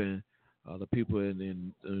helping the people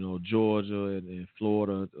in Georgia and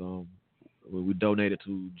Florida. We donated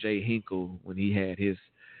to Jay Hinkle when he had his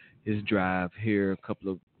drive here a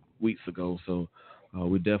couple of weeks ago. So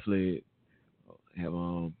we definitely have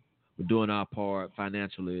we're doing our part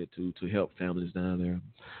financially to help families down there.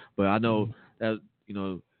 But I know that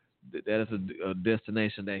that is a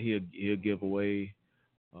destination that he'll give away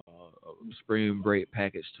a spring break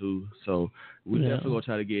package to. So we definitely gonna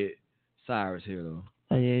try to get Cyrus here though.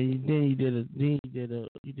 Oh yeah, you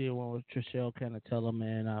did one with Trishelle Canatella,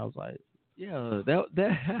 man. I was like, yeah, that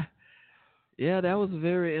was a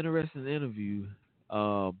very interesting interview.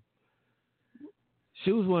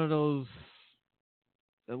 She was one of those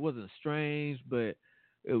that wasn't strange, but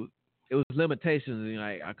it was limitations.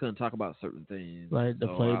 Like I couldn't talk about certain things, like the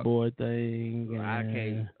Playboy thing. I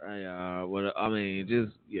can't.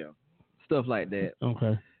 Just stuff like that.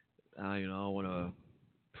 Okay. I don't want to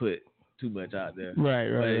put too much out there.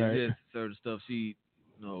 Right. Just certain stuff she,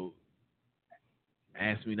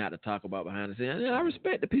 asked me not to talk about behind the scenes. I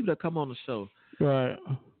respect the people that come on the show. Right.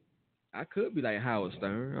 I could be like Howard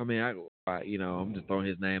Stern. I mean, I'm just throwing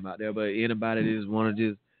his name out there. But anybody that just want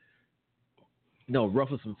to just,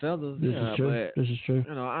 ruffle some feathers. This is true.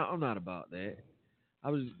 I'm not about that. I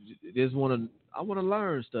want to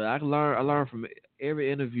learn stuff. I learn from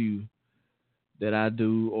every interview that I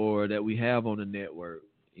do or that we have on the network.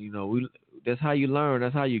 That's how you learn.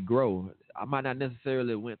 That's how you grow. I might not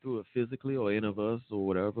necessarily went through it physically or any of us or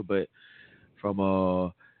whatever, but from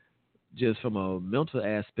a mental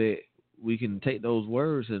aspect, we can take those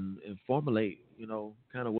words and formulate,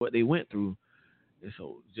 kind of what they went through. And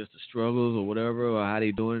so just the struggles or whatever, or how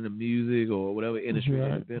they doing in the music or whatever industry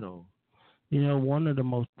they've been on. One of the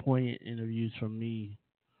most poignant interviews for me,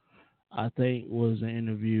 I think, was an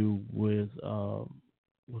interview with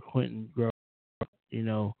Quentin Grove.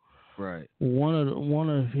 Right. One of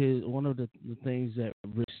the things that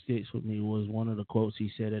really sticks with me was one of the quotes he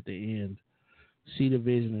said at the end: "See the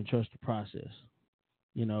vision and trust the process."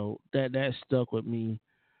 That stuck with me.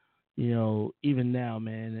 Even now,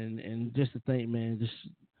 man, and just to think, man, just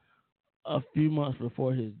a few months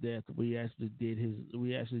before his death, we actually did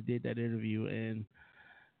that interview, and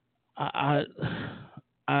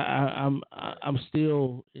I'm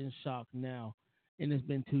still in shock now, and it's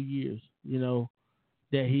been 2 years,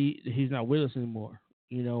 that he's not with us anymore,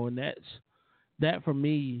 and that for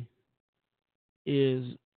me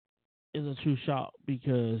is a true shock,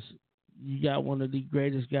 because you got one of the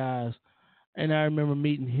greatest guys, and I remember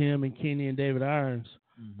meeting him and Kenny and David Irons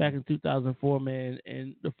back in 2004, man,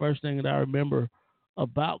 and the first thing that I remember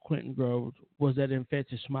about Quentin Groves was that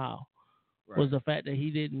infectious smile. Right. Was the fact that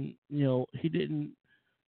he didn't,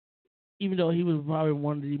 even though he was probably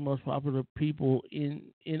one of the most popular people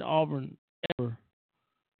in Auburn ever,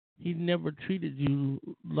 he never treated you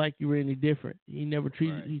like you were any different. He never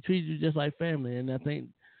treated he treated you just like family. And I think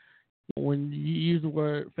when you use the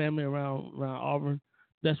word family around Auburn,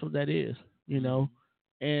 that's what that is,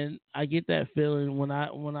 And I get that feeling when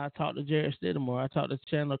I talk to Jared Stidham or I talk to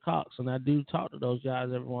Chandler Cox, and I do talk to those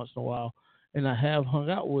guys every once in a while, and I have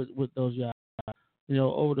hung out with those guys,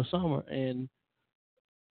 over the summer, and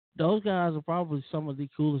those guys are probably some of the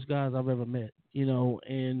coolest guys I've ever met,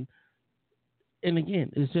 and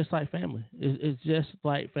again, it's just like family. It's just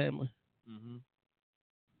like family. Mm-hmm.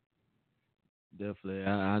 Definitely.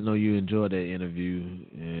 I know you enjoyed that interview,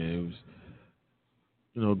 and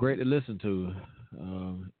it was, great to listen to.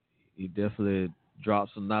 He definitely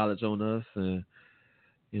dropped some knowledge on us, and,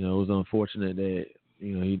 it was unfortunate that,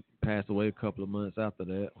 he passed away a couple of months after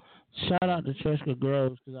that. Shout out to Trishka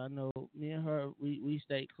Groves, because I know me and her, we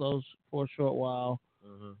stayed close for a short while,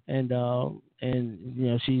 and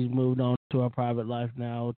she's moved on to her private life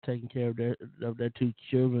now, taking care of their 2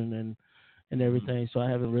 children and everything. So I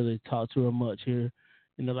haven't really talked to her much here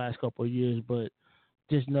in the last couple of years, but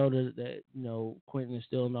just know that Quentin is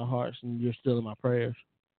still in our hearts, and you're still in my prayers.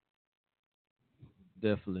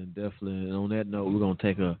 Definitely. And on that note, we're gonna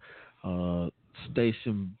take a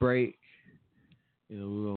station break.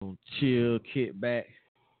 We're gonna chill, kick back,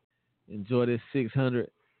 enjoy this 600.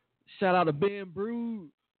 Shout out to Ben Brood.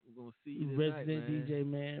 We're gonna see you tonight, Resident DJ,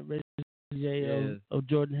 man. Resident DJ of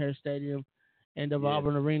Jordan Hare Stadium and of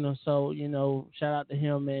Auburn Arena. So, shout out to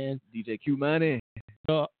him, man. DJ Q Money.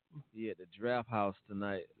 Yeah, the Draft House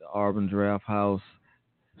tonight, the Auburn Draft House.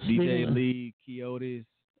 DJ Lee, Coyotes.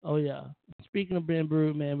 Oh yeah. Speaking of Ben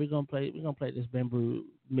Brood, man, we're gonna play this Ben Brood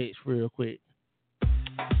mix real quick.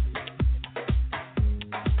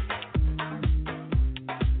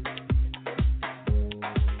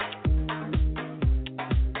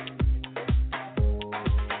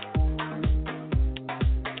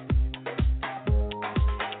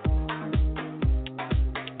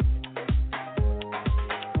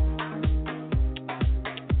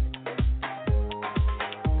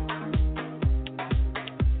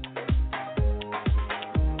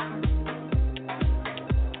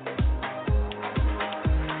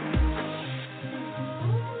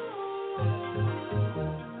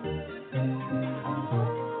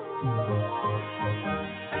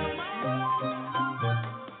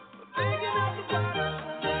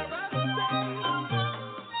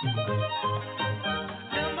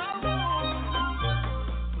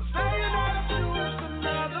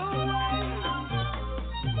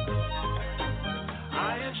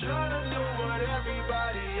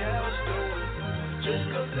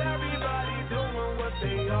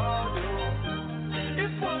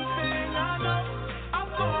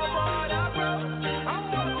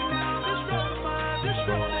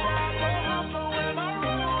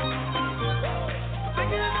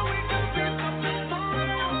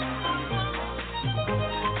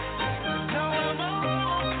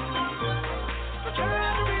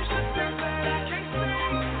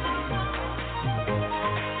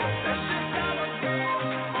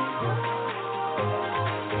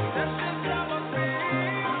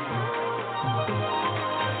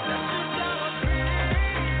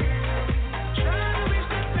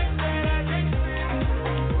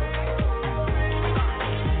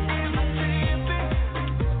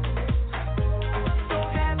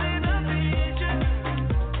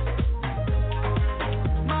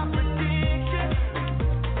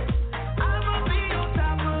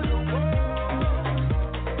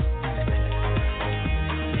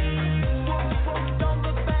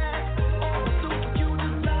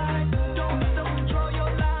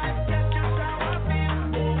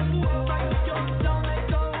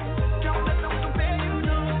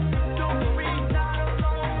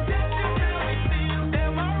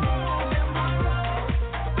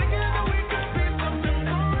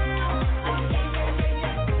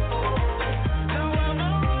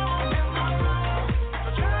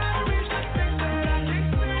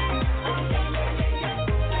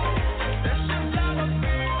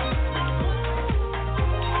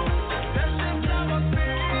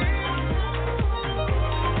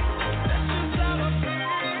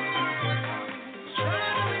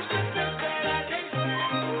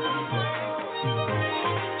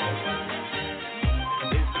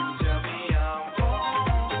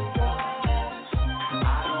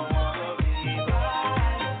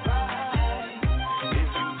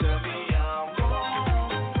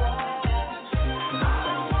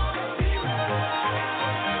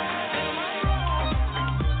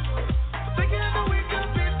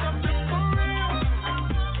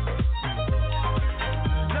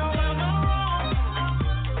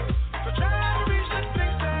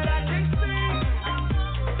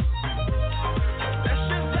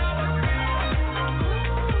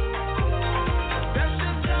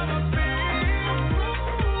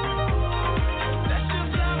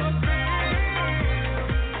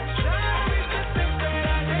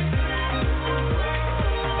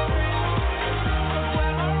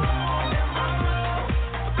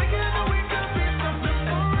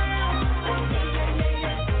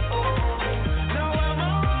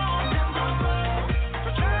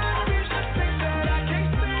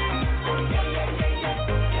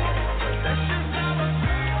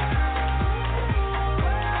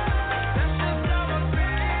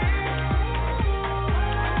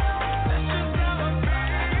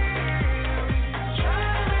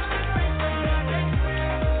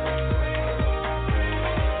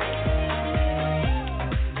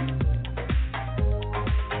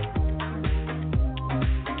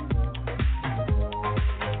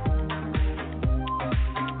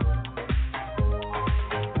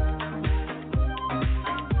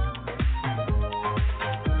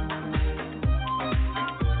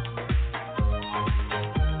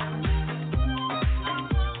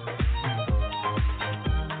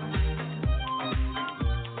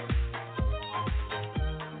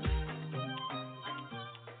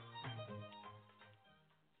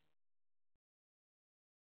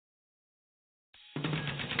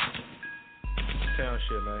 Town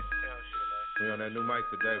shit, man. We on that new mic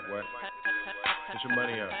today, boy. Put your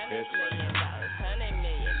money up, bitch.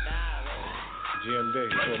 GMD,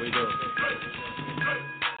 that's what we do.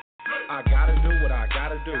 I gotta do what I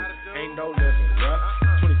gotta do. Ain't no living rough.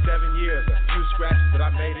 27 years, a few scratches, but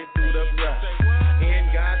I made it through the brush.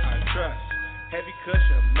 In God I trust. Heavy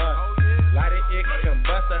cushion must. Light it, it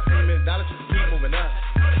combust. $100 million just keep moving up.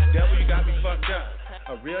 Devil, you got me fucked up.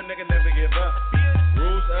 A real nigga never give up.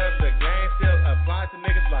 Rules of the game still apply to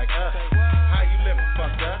niggas like us. How you living?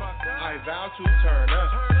 Fucked up. I vow to turn up.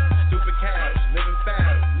 Stupid cash, living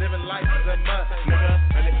fast, living life is a must. Nigga,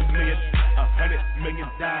 $100 million.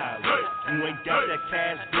 You ain't got that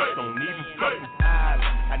cash, bitch, don't even fucking holler.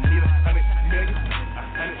 I need $100 million.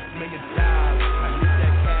 $100 million. I need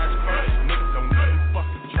that cash first, nigga, don't even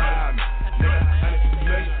fucking try me.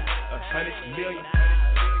 Nigga, $100 million.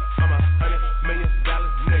 I'm $100 million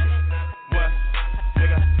nigga. What?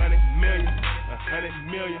 Nigga, $100 million. $100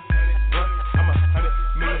 million. What? I'm $100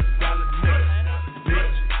 million nigga.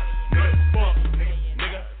 Bitch, nigga, fuck,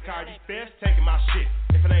 nigga. Cardi Fest taking my shit.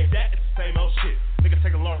 If it ain't that, it's the same old shit. Nigga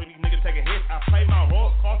take a loss, nigga take a hit. I play my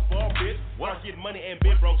role, cost ball, bitch. When I get money and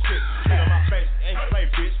been broke shit. Hit on my face, ain't play,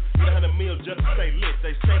 bitch. Get $100 million just to stay lit.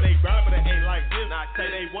 They say they grind, but they ain't like this. Nah,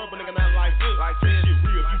 say they want, but nigga not like this. Like this shit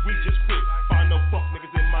real, you weak, just quit. Find no fuck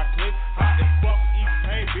niggas in my clique. Hot as fuck, eat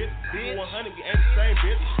pain, bitch. People 100, we ain't the same,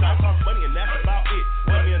 bitch. Stop talking money and that's about it.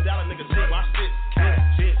 $1 million nigga shit, watch this. Cash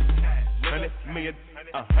shit. $100 million.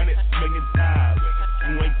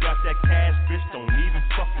 You ain't got that cash, bitch, don't even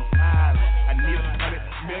fucking holler. I need $100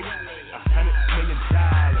 million. $100 million.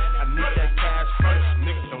 I need that cash first,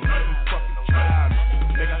 nigga, don't even fucking try me.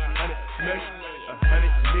 Nigga, $100 million.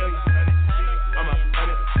 $100 million. I'm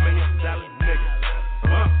 $100 million nigga.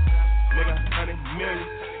 What? Nigga, $100 million.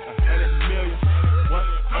 $100 million. What?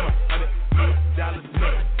 I'm $100 million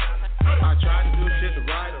nigga. I tried to do shit the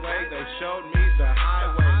right way, they showed me the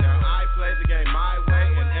highway. Now I play the game my way,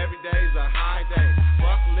 and every day's a high day.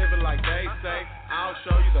 Fuck living like they say, I'll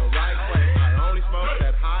show you the right way. I only smoke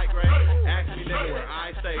that high grade. Ask me nigga where I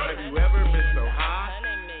stay. Have you ever been so high?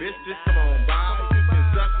 Bitch, just come on by. You can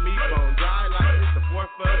suck me bone dry like it's the 4th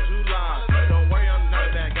of July. Don't worry, I'm not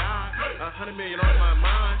that guy. $100 million on my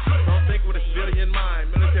mind. Don't think with a civilian mind.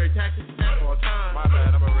 Military tactics all time. My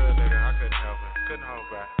bad, I'm a real nigga. I couldn't help it. Couldn't hold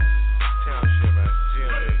back. Town shit, man.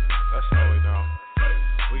 GMD. That's all we know.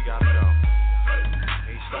 We gotta go.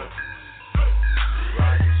 East Coast.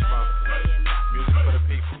 Ride and smoke. Music for the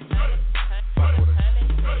people. Fuck with us.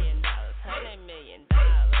 $100 million. $100 million.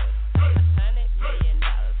 $100 million.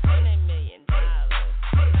 $100 million. $100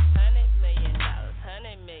 million.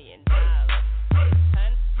 $100 million. $100 million.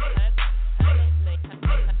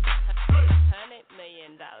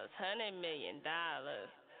 $100 million.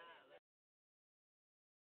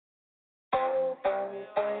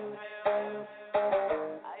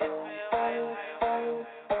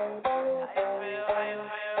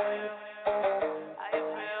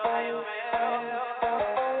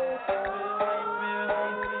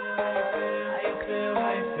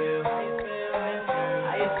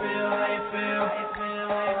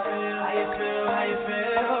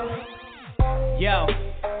 Yo,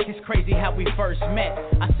 it's crazy how we first met.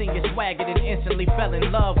 I seen your swagger and instantly fell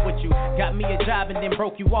in love with you. Got me a job and then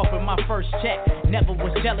broke you off with my first check. Never was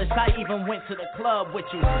jealous, I even went to the club with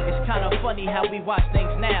you. It's kinda funny how we watch things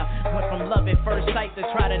now. Went from love at first sight to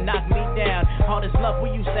try to knock me down. All this love we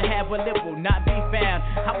used to have, well, it will not be found.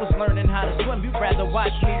 I was learning how to swim, you'd rather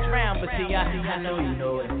watch me drown. But see, I know you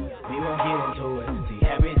know it. We won't get into it. See,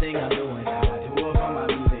 everything I'm doing, how I do it for my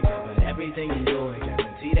music. But everything you're doing,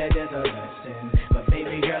 guarantee that there's a lesson. But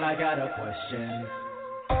baby girl, I got a question.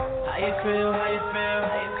 How you feel? How you feel?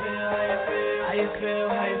 How you feel? How you feel?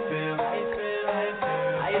 How you feel? How you feel? How you feel?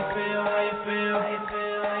 How you feel? How you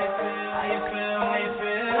feel? How you feel? How you feel? How you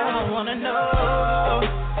feel? I wanna know.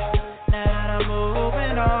 Now that I'm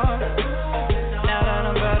moving on. Now that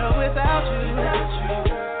I'm better without you.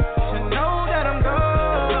 To know that I'm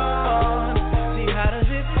gone. See, how does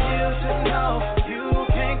it feel to know you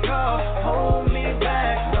can't call, hold me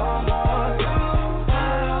back no more?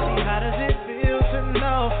 See, how does it feel to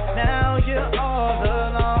know now you're all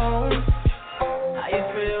alone? How you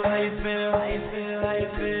feel? How you feel? How you feel? How you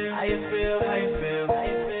feel? How you feel? How you feel? How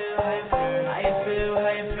you feel? How you feel?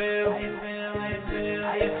 How you feel? How you feel? How you feel?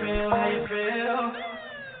 How you feel? How you feel?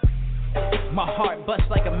 My heart busts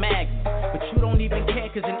like a magnet, but you don't even care,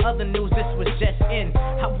 cause in other news this was just in.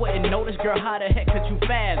 I wouldn't notice, girl, how the heck could you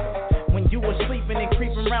fathom when you were sleeping and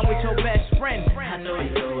creeping around with your best friend? I know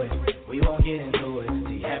you do it, we won't get into it.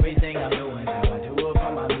 See, everything I'm doing now, I do it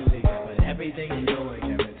for my music. But everything you're doing,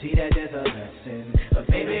 guarantee that there's a lesson. But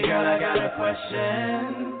baby girl, I got a question.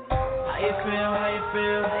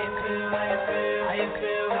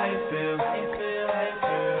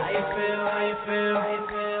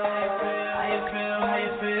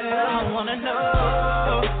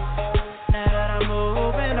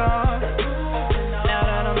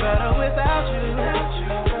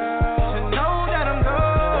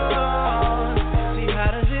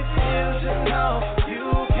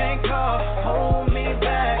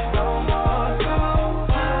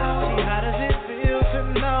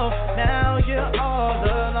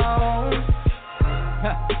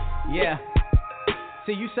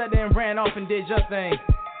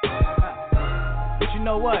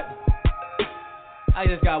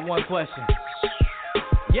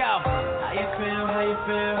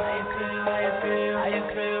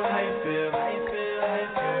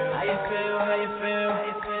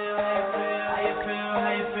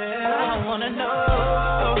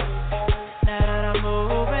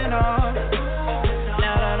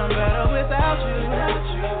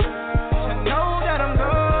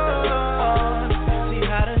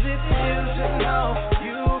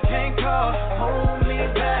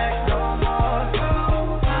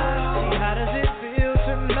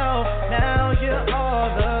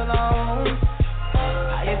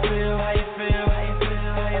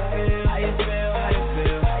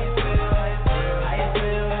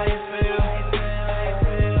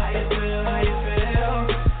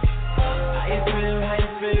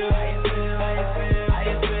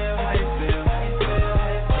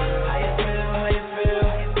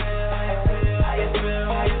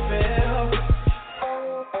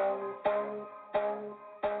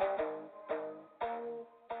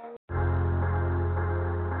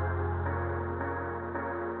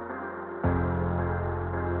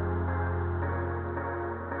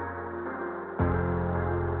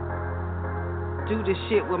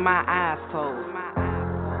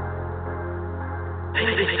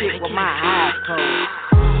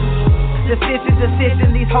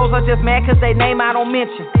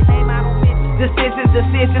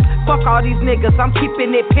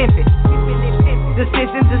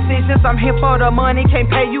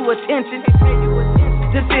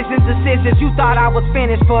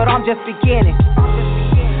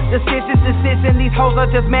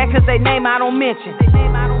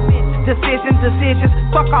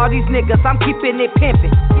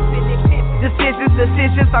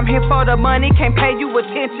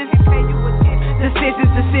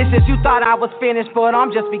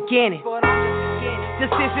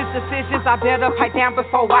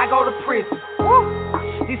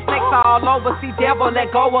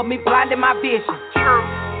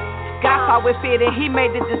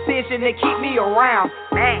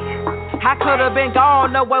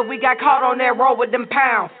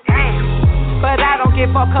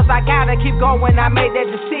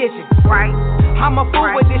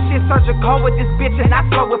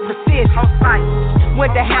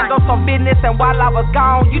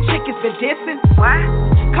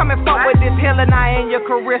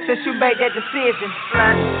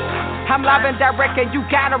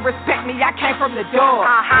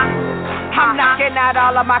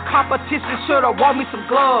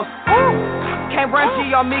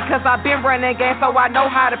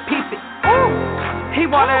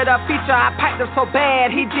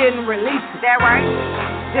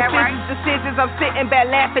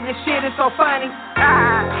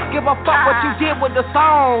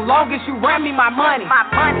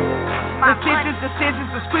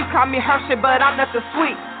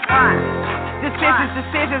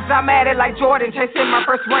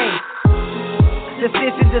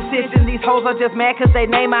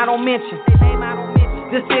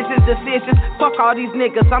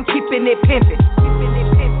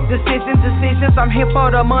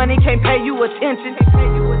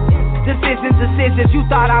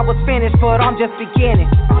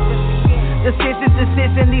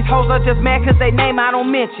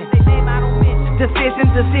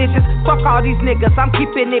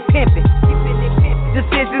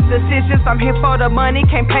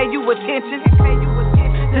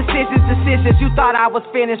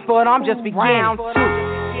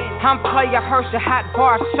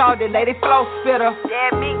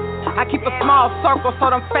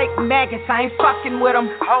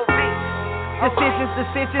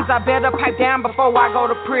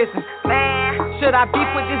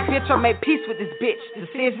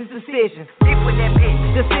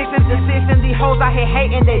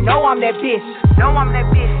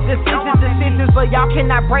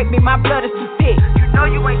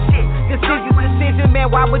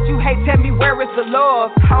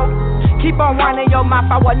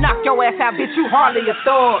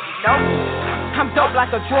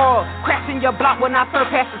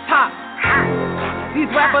 These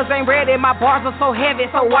rappers ain't ready, my bars are so heavy,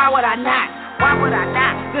 so why would I not? Why would I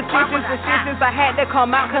not? Decisions, I had to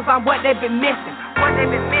come out cause I'm what they've been missing.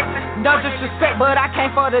 No disrespect, but I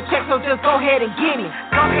came for the check, so just go ahead and get me.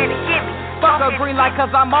 Fuck a green light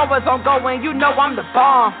cause I'm always on go and you know I'm the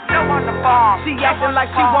bomb. She acting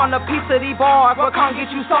like she want a piece of these bars, well come get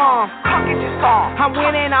you some. I'm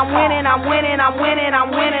winning. Let's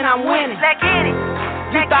get it.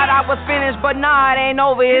 You thought I was finished, but nah, it ain't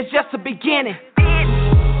over, it's just the beginning.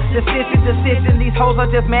 Decision, these hoes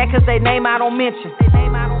are just mad cause they name I don't mention.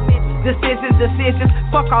 Decisions,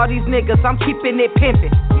 fuck all these niggas, I'm keeping it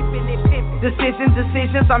pimpin'.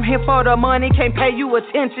 Decisions, I'm here for the money, can't pay you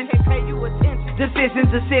attention.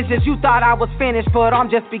 Decisions, you thought I was finished, but I'm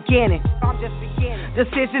just beginning.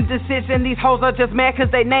 Decision, these hoes are just mad cause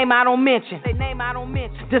they name I don't mention.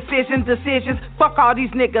 Decisions, fuck all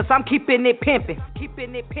these niggas, I'm keeping it pimpin'.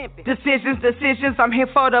 Decisions, I'm here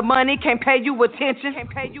for the money, can't pay you attention.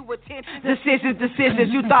 Decisions,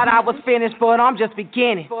 you thought I was finished, but I'm just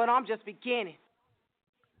beginning.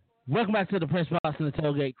 Welcome back to the Press Box and the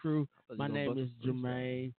Tailgate Crew. My name is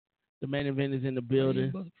Jermaine. The Maine Event is in the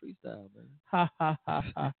building. Freestyle, man. Ha.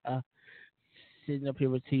 Sitting up here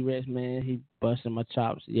with T-Rex, man. He busting my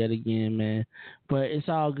chops yet again, man. But it's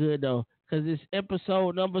all good, though, because it's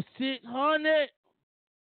episode number 600.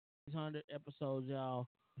 600 episodes, y'all.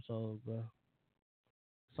 So, bro.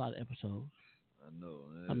 Solid episodes. I know,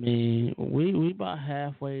 man. I mean, we about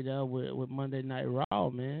halfway there with Monday Night Raw,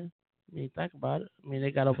 man. I mean, think about it. I mean, they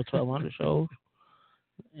got over 1,200 shows.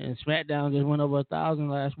 And SmackDown just went over 1,000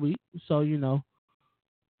 last week. So, you know.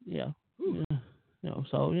 Yeah.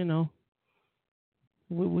 So, you know.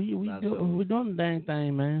 We doing the dang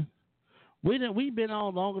thing, man. We've been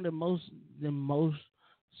on longer than most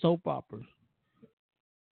soap operas.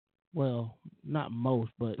 Well, not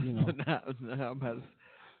most, but you know.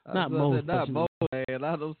 not most, man. A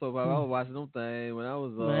lot of those soap operas, I was watching them things when I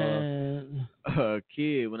was a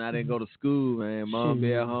kid. When I didn't go to school, man, mom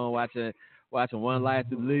be at home watching One Life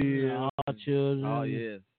to Live. All Children. Oh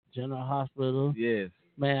yes. General Hospital. Yes.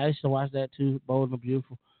 Man, I used to watch that too. Bold and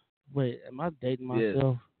Beautiful. Wait, am I dating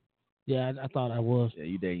myself? Yeah, I thought I was. Yeah,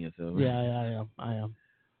 you dating yourself. Right? Yeah, I am.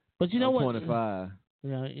 But you know what? 25.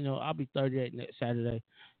 Yeah, you know, I'll be 38 next Saturday.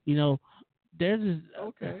 You know, there's this.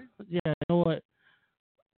 Okay. Yeah, you know what?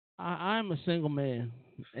 I'm a single man,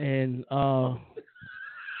 and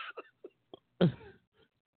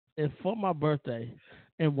and for my birthday,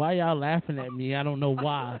 and why y'all laughing at me? I don't know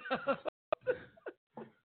why.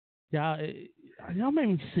 Y'all make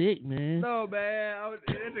me sick, man. No, man.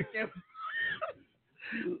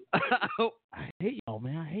 I hate y'all,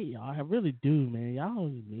 man. I hate y'all. I really do, man. Y'all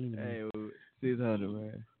is mean. Hey, 600,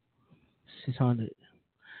 man. 600.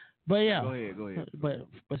 But yeah. Go ahead.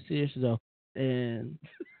 But seriously though, and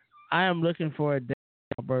I am looking for a day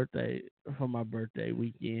for my birthday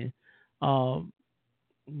weekend. No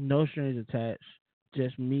strings attached.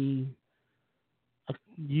 Just me.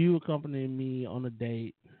 You accompanying me on a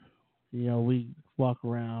date. You know, we walk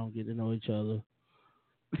around, get to know each other.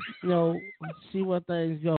 You know, see where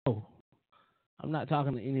things go. I'm not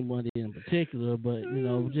talking to anybody in particular, but, you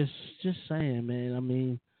know, just saying, man. I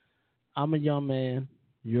mean, I'm a young man.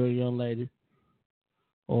 You're a young lady.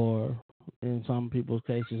 Or in some people's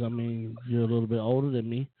cases, I mean, you're a little bit older than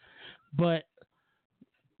me. But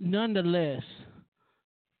nonetheless,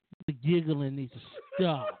 the giggling needs to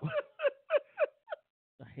stop.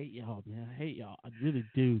 I hate y'all, man. I hate y'all. I really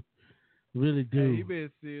do. Really do. Hey, you being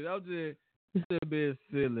serious. I'm just being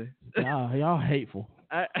silly. Y'all hateful.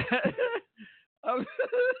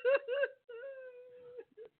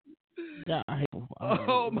 Yeah, hateful.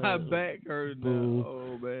 My back hurts now.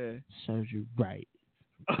 Oh, man. Serves you right.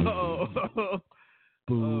 Oh,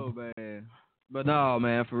 man. But no,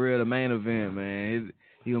 man, for real, the main event, man.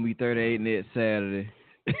 He gonna be 38 next Saturday.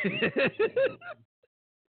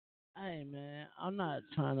 Hey, man, I'm not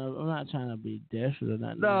trying to be desperate or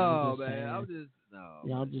nothing. No, man, I'm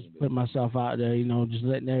just putting myself out there, you know, just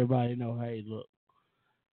letting everybody know, hey, look,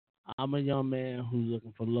 I'm a young man who's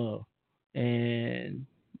looking for love, and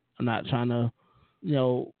I'm not trying to, you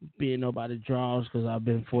know, be in nobody's draws because I've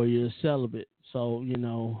been 4 years celibate, so, you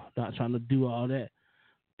know, not trying to do all that.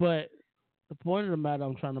 But the point of the matter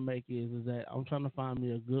I'm trying to make is that I'm trying to find me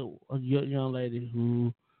a good young lady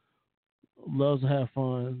who loves to have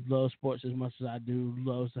fun, loves sports as much as I do,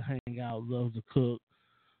 loves to hang out, loves to cook,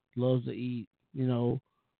 loves to eat. You know,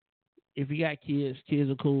 if you got kids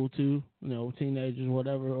are cool too, you know, teenagers,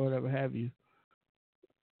 whatever have you.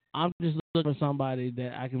 I'm just looking for somebody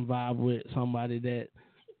that I can vibe with, somebody that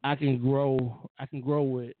I can grow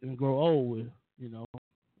with and grow old with, you know.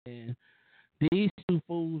 And these two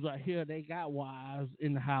fools right here, they got wives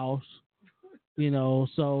in the house,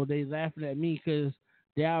 so they laughing at me because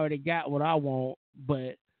they already got what I want,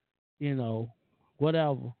 but,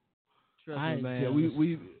 whatever. Trust me, man.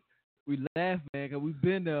 We laugh, man, because we've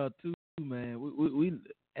been there too, man.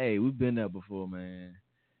 We've been there before, man.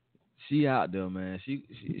 She out there, man. She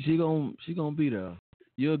gonna be there.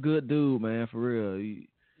 You're a good dude, man, for real.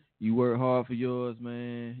 You work hard for yours,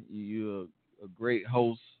 man. You're a great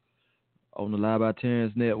host on the Live by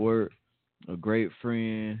Terrence Network, a great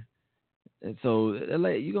friend. And so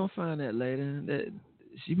you're going to find that later. That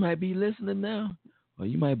she might be listening now, or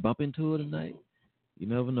you might bump into her tonight. You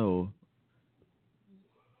never know.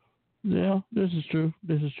 Yeah, this is true.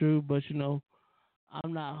 But,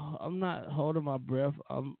 I'm not holding my breath.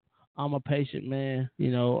 I'm a patient man.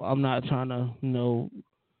 I'm not trying to,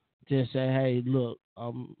 just say, hey, look,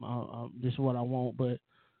 this is what I want. But,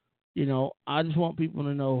 I just want people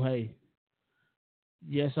to know, hey,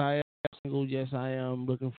 yes, I am single. Yes, I am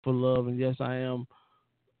looking for love. And yes, I am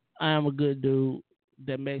a good dude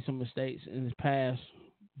that made some mistakes in his past,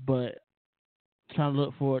 but trying to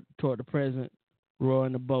look forward toward the present,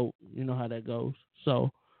 rowing the boat. You know how that goes.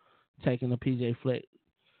 So, taking the PJ Fleck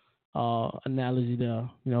analogy there,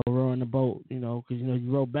 rowing the boat, because,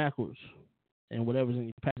 you row backwards, and whatever's in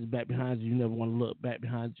your past is back behind you. You never want to look back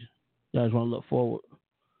behind you. You always want to look forward.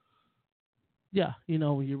 Yeah,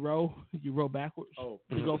 when you row backwards. Oh,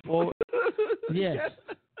 you go forward. Yes.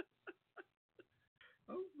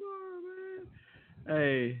 I'm sorry, man.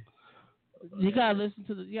 Hey, you gotta listen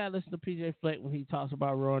to PJ Fleck when he talks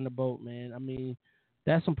about rowing the boat, man. I mean,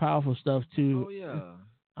 that's some powerful stuff too. Oh yeah.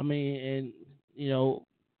 I mean, and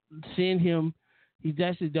seeing him, he's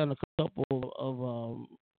actually done a couple of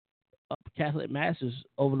Catholic masses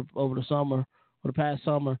over the summer, or the past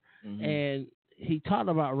summer, and he talked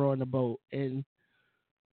about rowing the boat, and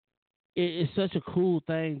it's such a cool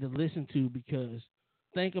thing to listen to, because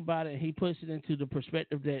think about it, he puts it into the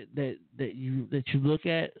perspective that you look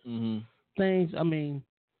at things. I mean,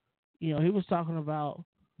 he was talking about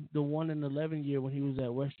the 1 in 11 year when he was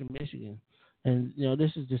at Western Michigan, and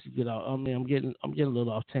this is just to get out. I mean, I'm getting a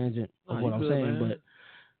little off tangent of what I'm saying, man.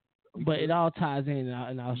 but it all ties in,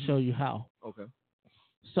 and I'll show you how. Okay.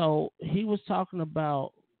 So he was talking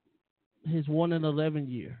about his 1 in 11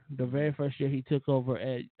 year, the very first year he took over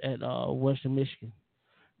at Western Michigan.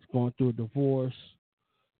 He's going through a divorce,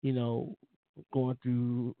 going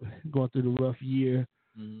through the rough year,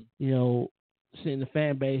 seeing the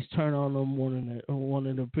fan base turn on him,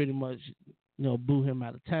 wanting to pretty much, boo him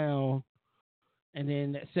out of town. And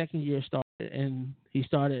then that second year started, and he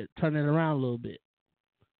started turning around a little bit.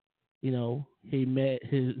 He met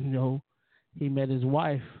his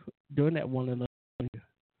wife during that 1 in 11 year.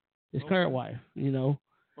 His current wife,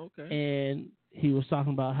 Okay. And he was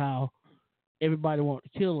talking about how everybody wanted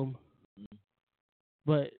to kill him,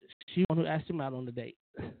 but she wanted to ask him out on the date.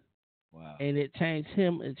 Wow. And it changed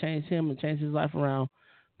him and changed his life around,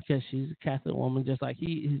 because she's a Catholic woman, just like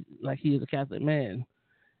he is a Catholic man.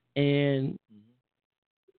 And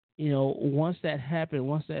once that happened,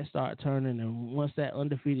 once that started turning, and once that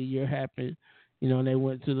undefeated year happened, and they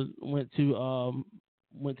went to the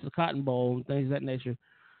Cotton Bowl and things of that nature.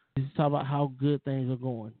 He's talking about how good things are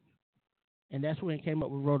going, and that's when he came up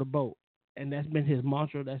with Row the Boat, and that's been his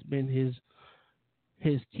mantra. That's been his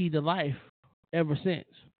key to life ever since.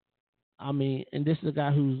 I mean, and this is a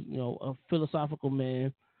guy who's a philosophical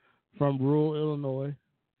man from rural Illinois.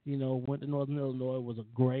 Went to Northern Illinois, was a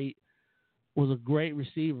great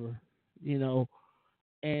receiver.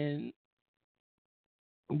 And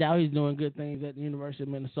now he's doing good things at the University of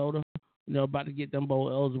Minnesota. About to get them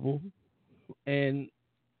bowl eligible, and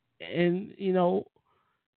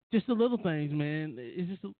just the little things, man. It's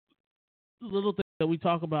just the little things that we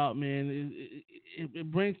talk about, man.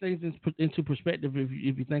 It brings things into perspective if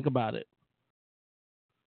you think about it.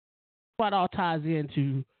 It all ties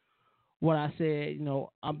into what I said.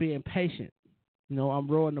 I'm being patient. I'm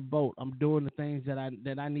rowing the boat. I'm doing the things that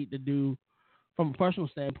I need to do from a personal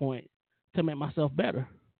standpoint to make myself better.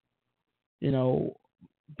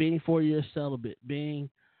 Being 4 years celibate, being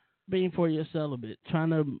 4 years celibate,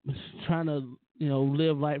 trying to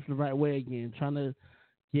live life the right way again, trying to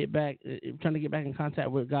get back in contact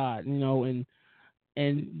with God, and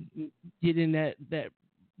getting that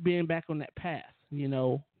being back on that path.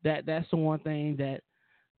 That's the one thing that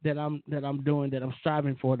I'm doing, that I'm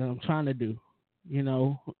striving for, that I'm trying to do.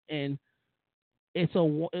 And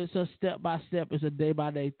it's a step by step, it's a day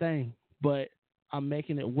by day thing, but I'm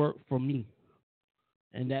making it work for me,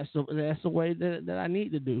 and that's the way that I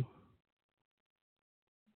need to do.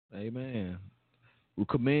 Amen. We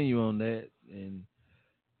commend you on that, and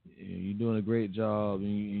You're doing a great job, and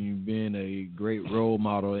you've been a great role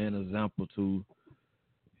model and example to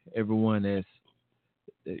everyone that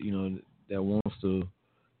wants to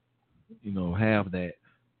have that,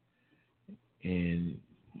 and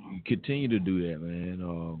you continue to do that, man.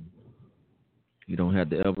 You don't have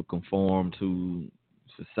to ever conform to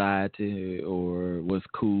society or what's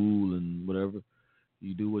cool and whatever.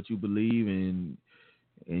 You do what you believe in,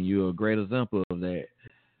 and you're a great example of that.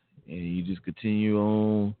 And you just continue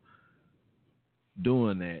on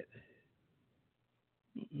doing that.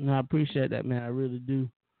 And I appreciate that, man. I really do.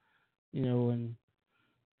 And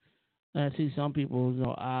I see some people's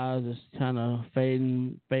eyes is kind of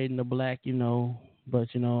fading to black, but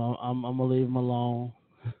I'm gonna leave him alone.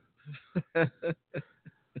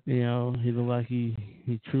 He look like he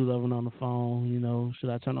true loving on the phone. Should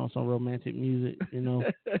I turn on some romantic music?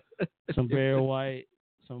 Some Barry White,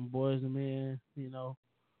 some Boys and Men,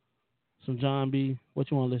 some John B.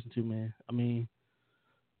 What you want to listen to, man? I mean.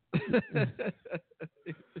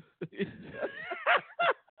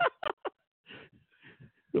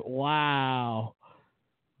 Wow.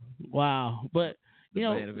 But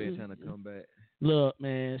Maine Event trying to come back. Look,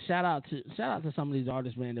 man, shout out to some of these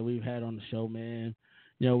artists, man, that we've had on the show, man.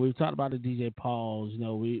 We've talked about the DJ Pauls.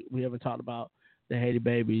 We haven't talked about the Haiti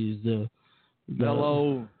Babies, the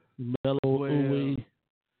Mellow, Uwe,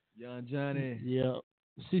 Young Johnny. Yeah,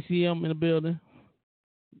 CCM in the building.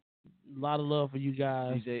 A lot of love for you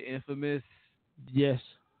guys. DJ Infamous. Yes.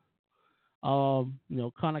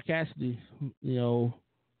 Connor Cassidy,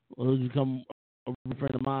 who's become a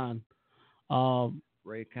friend of mine.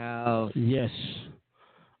 Ray Kyle. Yes.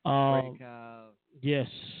 Ray Kyle. Yes.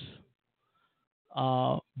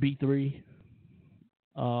 B3.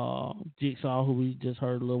 Jigsaw, who we just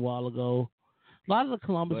heard a little while ago. A lot of the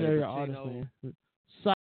Columbus area artists, man.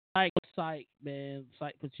 Psych, man.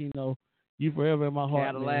 Psych Pacino. You forever in my heart,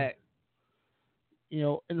 Cadillac.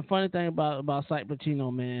 Man. And the funny thing about Psych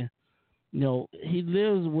Pacino, man, he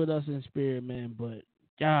lives with us in spirit, man, but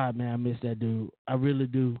God, man, I miss that dude. I really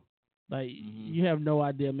do. Like, you have no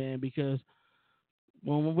idea, man, because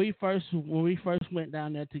when we first went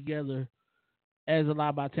down there together as a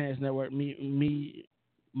Live by Chance Network, me,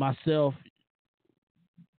 myself,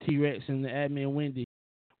 T-Rex, and the admin Wendy,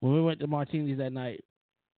 when we went to Martini's that night,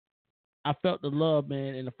 I felt the love,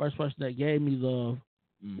 man, and the first person that gave me love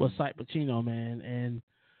was Psych Pacino, man, and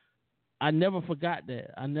I never forgot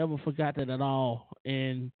that. I never forgot that at all.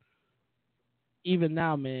 And even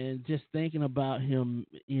now, man, just thinking about him,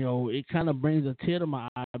 it kind of brings a tear to my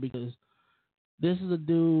eye, because this is a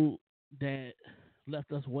dude that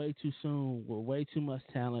left us way too soon with way too much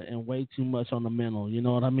talent and way too much on the mental. You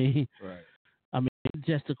know what I mean? Right. I mean,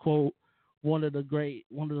 just to quote one of those great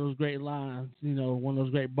lines, one of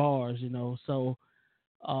those great bars, So,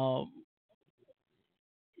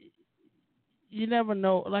 you never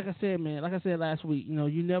know. Like I said, man. Like I said last week,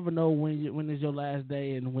 you never know when is your last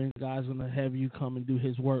day and when God's gonna have you come and do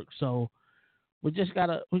His work. So we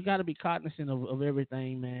gotta be cognizant of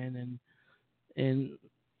everything, man. And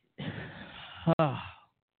I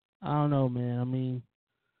don't know, man. I mean,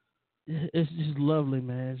 it's just lovely,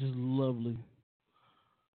 man. It's just lovely.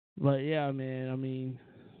 But yeah, man. I mean,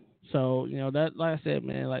 so that, like I said,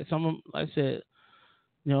 man. Some of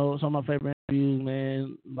my favorite interviews,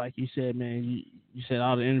 man. Like you said, man. You said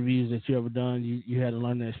all the interviews that you ever done, you had to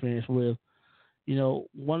learn the experience with.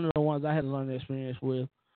 One of the ones I had to learn the experience with,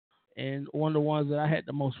 and one of the ones that I had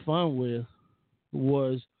the most fun with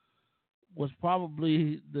was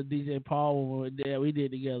probably the DJ Paul that we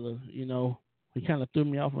did together. He kind of threw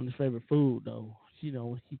me off on his favorite food, though. He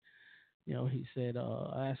said,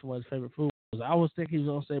 I asked him what his favorite food was. I was thinking he was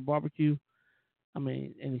gonna say barbecue. I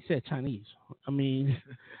mean, and he said Chinese. I mean,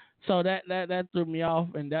 so that threw me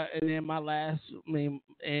off, and then my last, and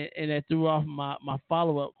that threw off my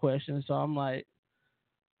follow-up question. So I'm like,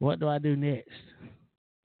 what do I do next,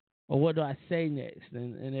 or what do I say next,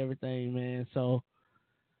 and everything, man. So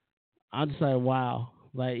I'm just like, wow.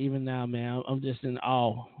 Like, even now, man, I'm just in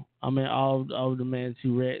awe. I'm in awe of the man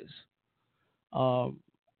Recx.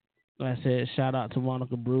 Like I said, shout out to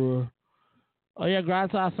Monica Brewer. Oh yeah, Grind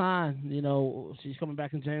to Our Sign. She's coming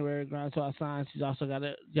back in January. Grind to Our Sign. She's also got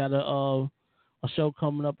a show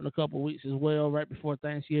coming up in a couple of weeks as well, right before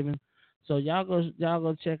Thanksgiving. So y'all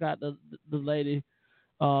go check out the lady.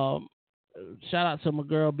 Shout out to my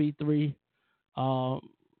girl B3. Her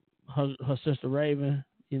sister Raven.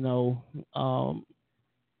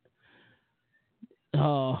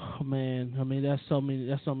 Oh man, I mean, there's so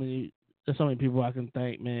many people I can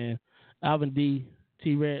thank, man. Alvin D,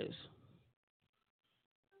 T-Rex.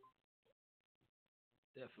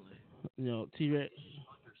 Definitely. T-Rex.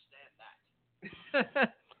 Understand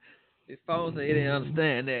that. His phone said he didn't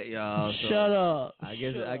understand that, y'all. So Shut up. I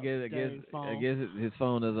guess phone. his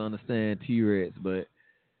phone doesn't understand T-Rex, but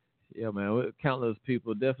yeah, man, with countless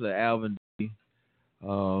people, definitely Alvin D.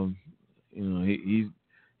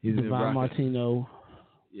 He's Divine Martino.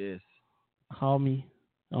 Yes. Call me.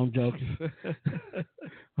 I'm joking.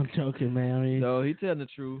 I'm joking, man. I mean, no, he telling the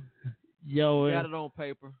truth. Yo, got it on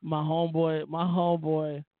paper. My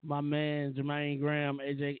homeboy, my man Jermaine Graham,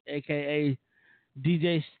 aka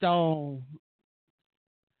DJ Stone.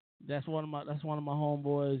 That's one of my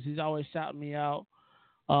homeboys. He's always shouting me out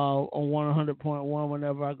on 100.1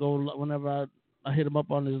 whenever I hit him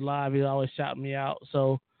up on his live. He's always shouting me out.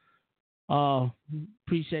 So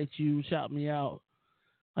appreciate you shouting me out.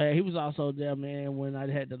 He was also there, man, when I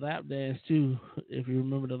had the lap dance too. If you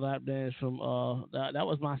remember the lap dance from that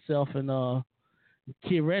was myself and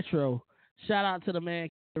Kid Retro. Shout out to the man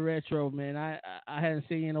Kid Retro, man. I hadn't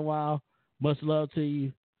seen you in a while. Much love to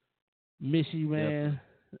you. Miss you, man.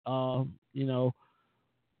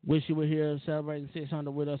 Wish you were here celebrating 600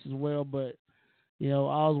 with us as well. But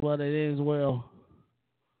all's well that ends well.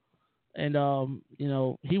 And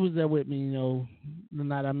he was there with me. The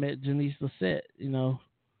night I met Janice Lissette.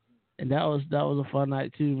 And that was a fun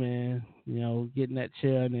night too, man. Getting that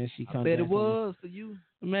chair and then she comes. I bet it was for you,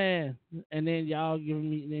 man. And then y'all giving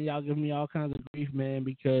me all kinds of grief, man,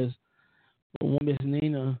 because when Miss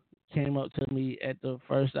Nina came up to me at the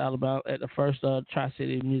first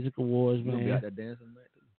Tri-City Music Awards, man. You got that dancing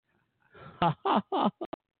night.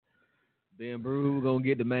 Ben Brew gonna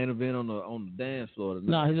get the main event on the dance floor tonight.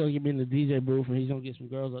 No, he's gonna get me in the DJ booth and he's gonna get some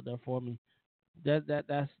girls up there for me. That's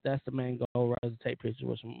the main goal, right? Is to take pictures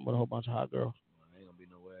with a whole bunch of hot girls. Ain't gonna be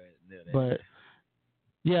nowhere near that. But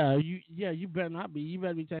you better not be. You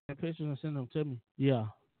better be taking pictures and sending them to me. Yeah.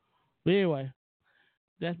 But anyway,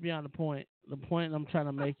 that's beyond the point. The point I'm trying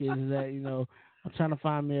to make is that I'm trying to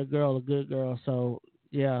find me a good girl. So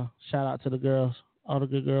yeah, shout out to the girls, all the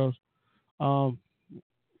good girls.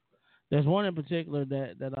 There's one in particular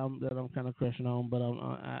that I'm kind of crushing on, but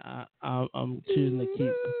I'm choosing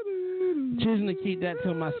to keep that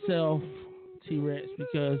to myself, T-Rex,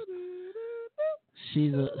 because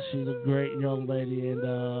she's a great young lady, and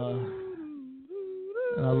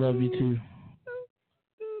I love you too.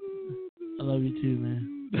 I love you too, man.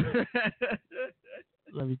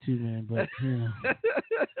 Love you too, man. But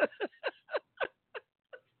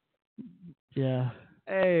yeah.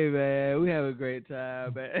 Hey, man, we have a great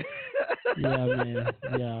time, man. Yeah, man.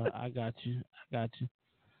 Yeah, I got you.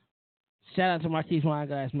 Shout out to Marquise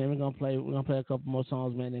Wineglass, man. We're gonna play a couple more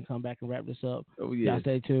songs, man, then come back and wrap this up. Oh yeah. Y'all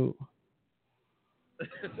stay tuned.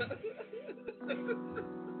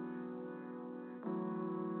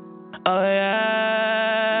 Oh yeah.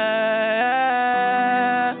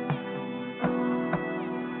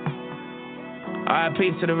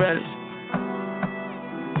 R.I.P. to the Recx.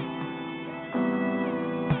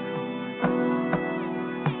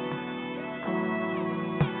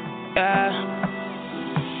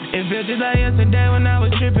 It feels just like yesterday when I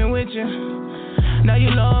was tripping with you. Now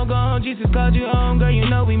you long gone, Jesus called you home, girl, you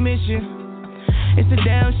know we miss you. It's a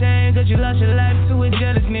damn shame, cause you lost your life to a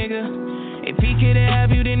jealous nigga. If he could've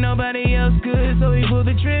have you, then nobody else could, so he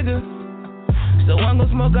pulled the trigger. So I'm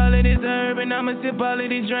gon' smoke all of this herb and I'ma sip all of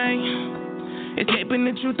this drink. Escaping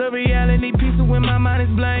the truth of reality, peaceful when my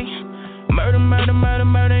mind is blank. Murder, murder, murder,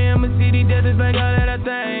 murder, in my city, death is like all that I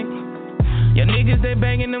think. Your niggas, they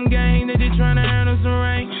banging them games, they just tryna earn them some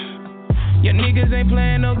rank. Your niggas ain't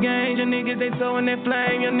playing no games, your niggas, they throwing that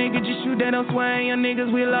flame. Your niggas just shoot that on swing, your niggas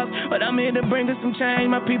we lost, but I'm here to bring us some change.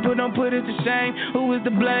 My people don't put us to shame, who is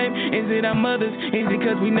to blame? Is it our mothers? Is it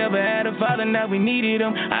cause we never had a father, now we needed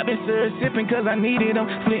them? I've been syrup sipping cause I needed them,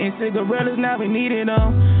 splitting cigarettes, now we needed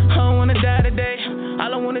them. I don't wanna die today,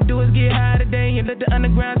 all I wanna do is get high today. And let the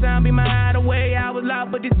underground sound be my hideaway. I was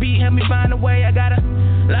loud, but this beat helped me find a way. I got a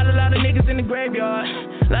lot of niggas in the graveyard,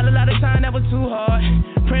 lot of time that was too hard.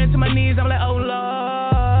 Praying to my knees, I'm like, oh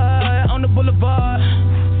Lord, on the boulevard,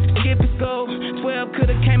 skipping school, 12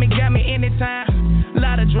 coulda came and got me anytime.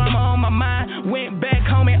 Lot of drama on my mind, went back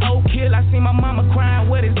home in Oak Hill, I seen my mama crying,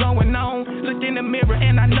 what is going on? Looked in the mirror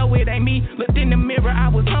and I know it ain't me. Looked in the mirror, I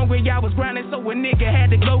was hungry, I was grinding, so a nigga had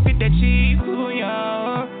to go get that cheese. Too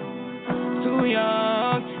young.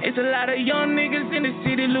 It's a lot of young niggas in the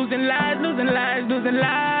city losing lives,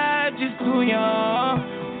 just too young,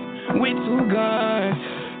 with 2 guns.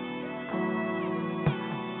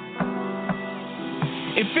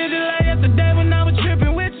 It feels like yesterday when I was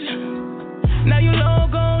tripping with you. Now you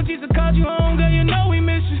long gone, Jesus called you home, girl, you know we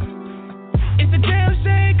miss you. It's a damn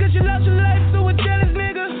shame, cause you lost your life to a jealous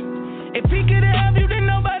nigga. If he could've have you, then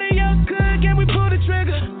nobody else could. Can we pull the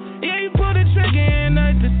trigger? Yeah, you pull the trigger and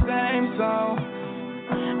not the same.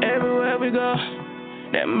 we go.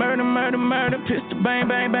 That murder, murder, murder, pistol bang,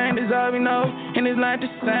 bang, bang, that's all we know. And it's like the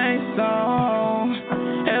same song.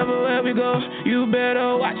 Everywhere we go, you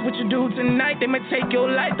better watch what you do tonight. They may take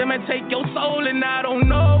your life, they may take your soul, and I don't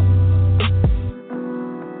know.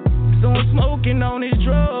 So I'm smoking on this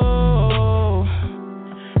drug,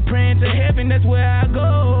 praying to heaven, that's where I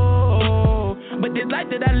go. But this life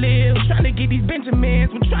that I live, trying to get these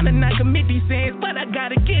Benjamins, I'm trying to not commit these sins, but I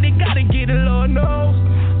gotta get it, Lord knows.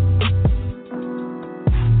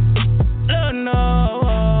 Lord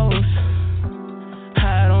knows,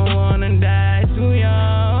 I don't wanna die too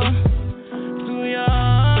young, too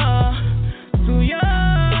young, too young,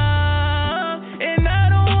 and I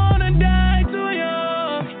don't wanna die too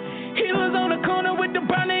young. He was on the corner with the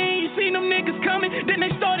brownie, and you seen them niggas coming, then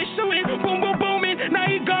they started shooting, boom, boom, booming, now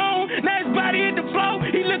he gone, now his body hit the floor,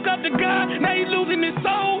 he look up to God, now he losing his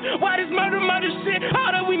soul. Why this murder shit,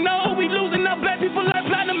 all that we know, we losing our black people like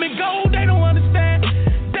platinum and gold. They don't understand,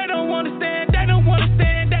 they don't understand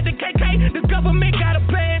that the KK, this government got a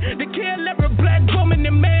plan to kill every black woman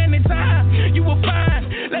and man in time. You will find,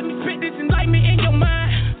 let me spit this enlightenment in your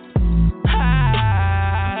mind.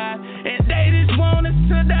 And they just want us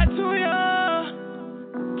to die too young,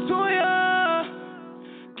 too young,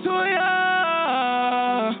 too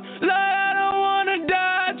young. Lord, I don't wanna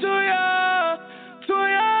die too young, too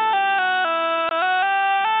young.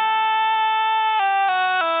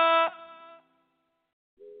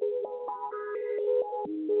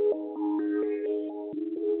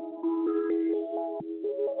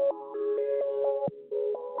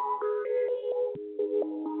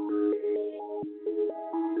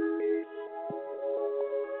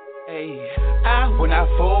 When I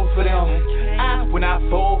fall for them, when I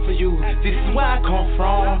fall for you, this is where I come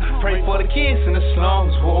from. Pray for the kids in the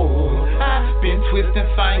slums, whoa. I've been twisting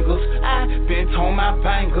fingers, I've been torn my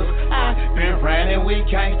fingers, I've been running with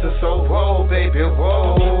gangsters, so whoa, baby,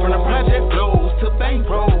 whoa. From the project flows to bank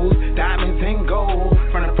rolls, diamonds and gold.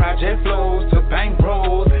 From the project flows to bank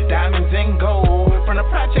rolls, diamonds and gold. From the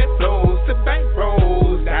project flows to bank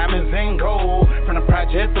rolls, diamonds and gold. From the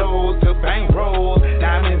project flows to bank rolls,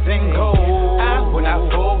 diamonds and gold. When I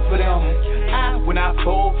fall for them, when I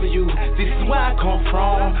fall for you, this is where I come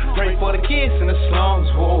from. Pray for the kids in the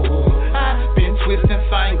slums, whoa. I've been twisting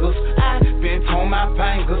fingers, I've been torn my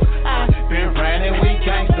fingers, I've been running with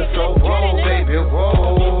gangsters, so whoa, baby,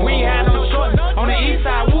 whoa. We had no choice, on the east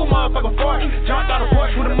side, woo, motherfucking force. Jumped out the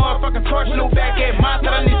porch with a motherfucking torch, new back at mine,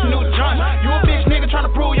 said I need some new joints. You a bitch nigga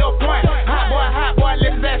tryna prove your point. Hot boy,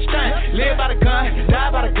 let his ass stunt. Live by the gun,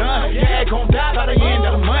 die by the gun. Yeah, gon' die by the end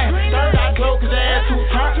of the month. Third eye closed, cause your ass too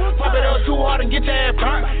turned. Pop it up too hard and get your ass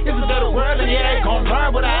burnt. It's a better world, and yeah, it gon'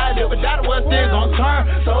 learn. But I live without it, well, still gon' turn.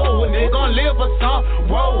 So a nigga gon' live for some.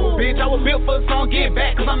 Whoa, bitch, I was built for some. Get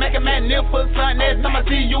back, cause I'm making mad nip for something. Every time I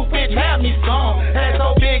see you, bitch, have me some. Ass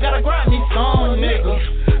so big, gotta grab me some, nigga.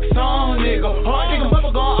 Some nigga. Hard nigga,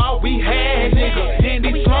 mother gon' all we had, nigga. In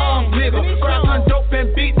these slums, nigga. Grab some dope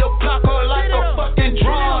and beat the block up like a fucking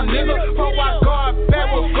drum, nigga. Before I guard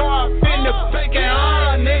back with guard, in the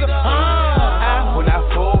bacon, nigga. When I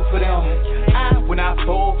fall for them, when I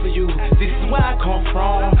fall for you, this is where I come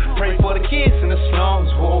from. Pray for the kids in the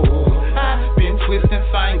slums, whoa. I've been twisting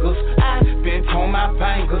fingers, I've been torn my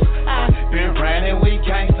fingers, I've been running with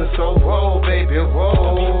gangsters, so whoa, baby,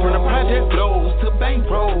 whoa. From the project flows to bank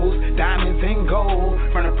rolls, diamonds and gold.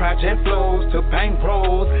 From the project flows to bank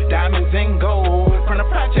rolls, diamonds and gold. From the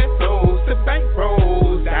project flows to bank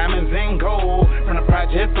rolls, diamonds and gold. From the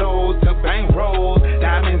project flows to bank rolls,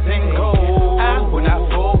 diamonds and gold. When I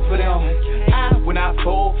fall for them, when I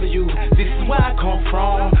fall for you, this is where I come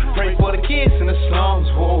from. Pray for the kids in the slums,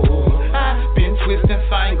 whoa. I've been twisting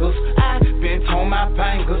fingers, I've been torn my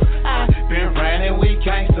fingers, I've been running with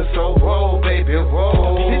gangsters, so whoa, baby,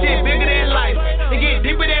 whoa. It get bigger than life, it get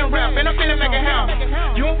deeper than rap, and I'm finna make a house.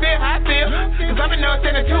 You don't feel how I feel, cause I've been there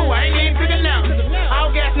since the 2, I ain't even figured out.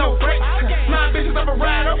 All gas, no brakes, my bitches up a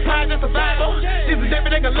rider, project survival. This is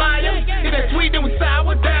everything a liar, it's that sweet, then we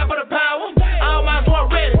sour, down for the power. All my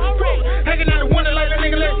boy ready, hanging out the window like a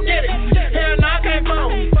nigga, let's get it. Hell nah, I can't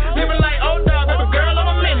fall, living like old dog, baby girl,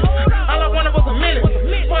 I'm a minute. All I wanted was a minute,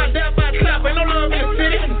 before I die by top, ain't no love in the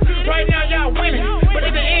city. Right now y'all winning, but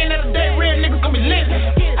at the end of the day, real niggas gonna be lit.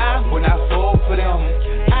 When I fall for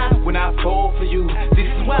them, when I fall for you, this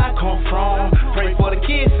is where I come from. Pray for the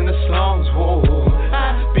kids in the slums, whoa.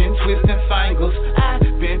 I've been twisting fingers, I've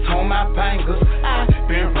been torn my fingers, I've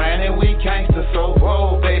been running with gangsters, so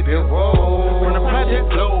whoa, baby, whoa. From the project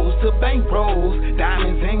flows to bank rolls,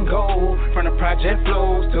 diamonds and gold. From the project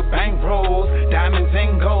flows to bank rolls, diamonds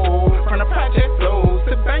and gold. From the project flows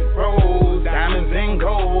to bank rolls, diamonds and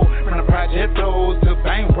gold. From the project flows to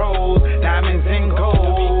bank rolls, diamonds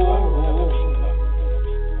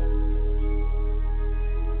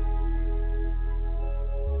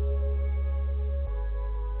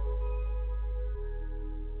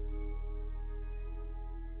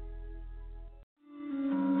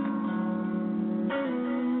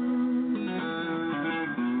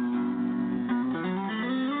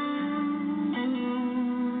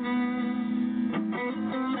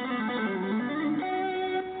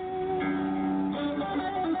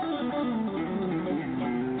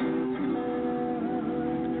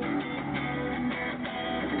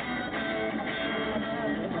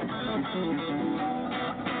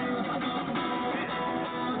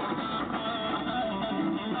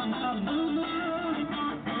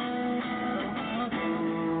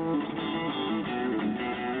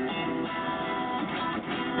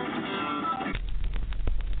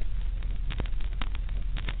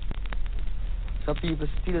So people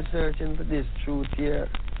still searching for this truth here.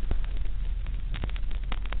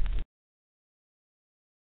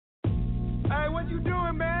 Hey, what you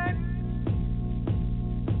doing, man?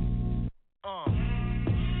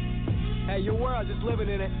 Hey, your world, just living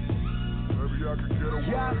in it. Maybe I could get away.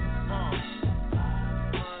 Yeah.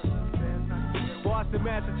 Boston,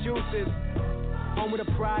 Massachusetts, home of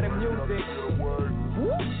the pride of music.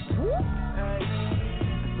 Hey,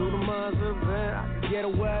 through the months of event, I can get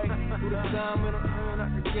away. Through the time in the end, I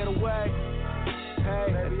can get away. Hey,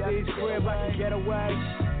 at these crib, I can get away.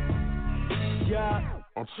 Yeah.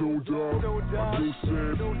 I'm tuned up, I'm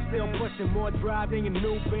lucid. Still pushing more drive than your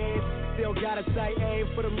new band. Still got a tight aim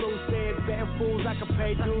for the loose ends. Betting fools I can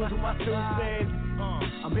pay dues with my 2 cents.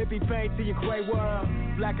 I'm hippie paint to your gray world.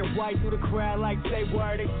 Black and white through the crowd like say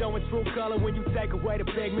word. They showing true color when you take away the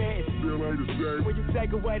pigment. Still ain't the same. When you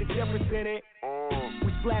take away the difference in it.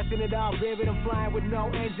 We splashing it all vivid. I'm flying with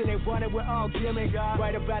no engine. They running with all gimmicks.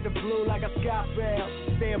 Right about the blue like a sky fail.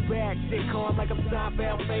 Stand back, sit calm like I'm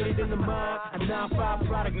Seinfeld. Faded in the mind. A 9-5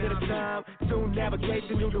 product at a time. Soon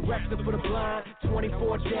navigation, new direction for the blind.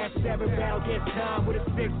 24-7 battle against time with a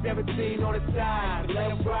 617 on the side.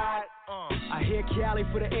 Let 'em ride. I hear Cali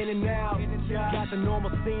for the in and out. Got the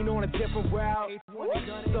normal scene on a different route.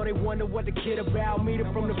 So they wonder what the kid about. Meet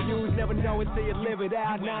it from the views, never know it till you live it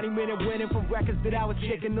out. 90-minute winning from records that I was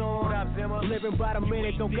kicking on. Living by the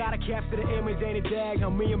minute, don't gotta capture the image, ain't a dag. How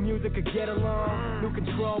me and music could get along. New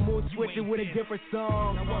control, mood switching with a different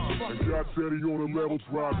song. And God said he on a level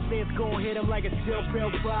drop. It's gon' hit him like a chill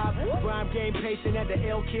pill drop. Rhyme game patient at the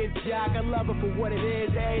ill kid's jock. I love it for what it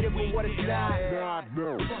is, I hate it for what it's not.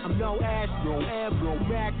 I'm no Ash, no M, no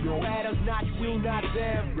Mac, no Adams, not you, not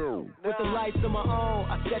them. With the lights of my own,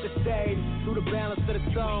 I set the stage. Through the balance of the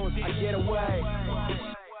tones, I get away.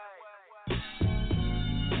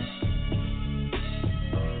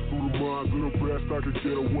 Through the minds of the best, I can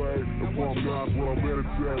get away. If I'm not what I'm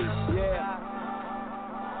meditating. Yeah.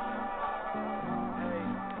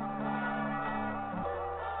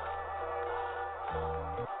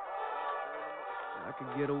 I can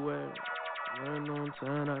get away. Run on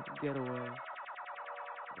time, I can get away.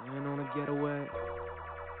 Run on a getaway.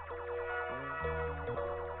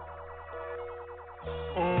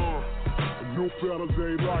 New fellas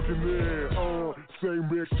ain't locking in. Same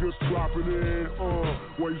mix just dropping in.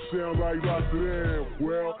 Why you sound like lots of them?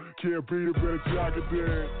 Well, can't beat it, better jock it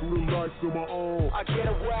then. Through the lights of my own, I get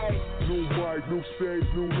away. New mic, new stage,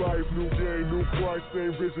 new life, new game, new price,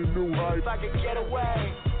 same vision, new hype. If I can get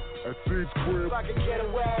away. At Steve's crib, if I can get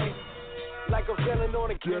away. Like a villain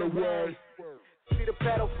on a getaway. See the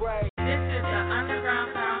pedal break. This is the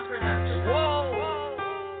Underground Sound Production. Whoa.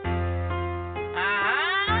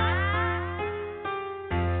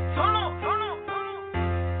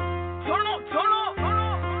 Turn up.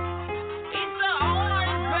 It's the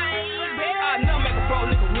orange, baby. I know make a bro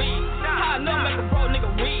nigga weed. I know make a bro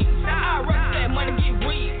nigga weed. I rep that money get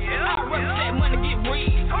weed. I rep that money get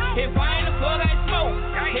weed. If I ain't a plug, I smoke.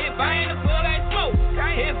 If I ain't a plug, I smoke.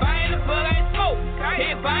 If I ain't a plug, I smoke.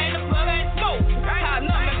 If I ain't a plug, I smoke. I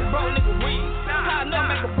know make a bro nigga weed. I know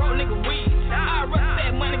make a bro nigga weed. I rep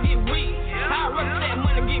that money get weed. I rep that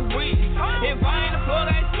money get weed. If I ain't a plug,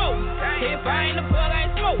 I smoke. If I ain't a plug, I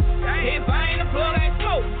smoke. If I ain't a plug, I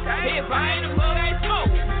smoke. If I ain't a plug, I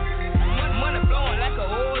smoke. Money blowing like a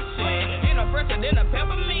ocean. In a fresher than a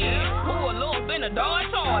peppermint. Pull a little bit of Dodge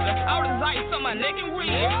Charger. All the ice on my neck and wrist.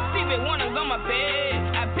 CV1 is on my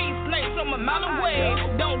bed. I peace snakes from a mile away.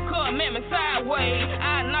 Don't come at me sideways.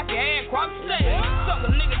 I knock your ass across the stage. Suck a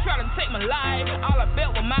nigga try to take my life. All I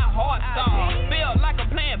felt was my heart star. Felt like I'm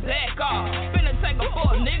playing black off. Finna take a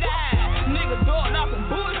for a nigga eye. Nigga doing off some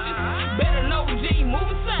bullshit. Better know G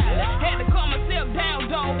moving silent. Had to calm myself down,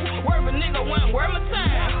 though. Worth a nigga wasn't worth my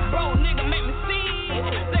time. Bro, nigga make me see.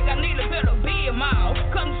 Think I need a bit of beer mouth.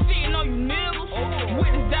 Come shitting on you niggas.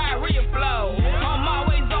 With this diarrhea flow. I'm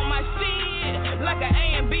always on my shit. Like an A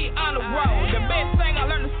and B on the road. The best thing I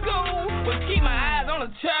learned in school was keep my eyes on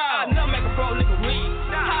the child. I know make a bro nigga read.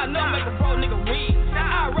 I know make a bro nigga read.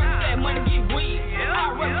 I rep that money get weed.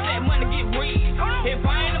 I rep that money get weed. If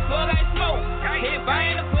I ain't a plug, I smoke. If I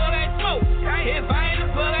ain't a plug, I smoke. If I ain't a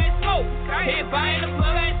plug, I smoke. If I ain't a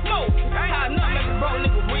plug, I smoke. I know make a bro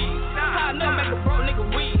nigga read. I know make a bro nigga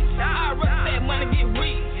weed. I rep that money get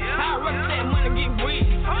weed. I rep that money get weed.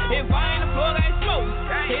 If I ain't a plug, I smoke.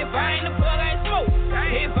 If I ain't a plug, I smoke.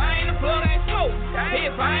 If I ain't a plug, I smoke.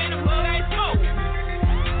 If I ain't a plug, I smoke.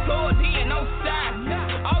 Lord D and no style.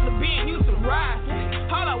 All the being used to ride.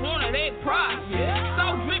 All I wanted that price. So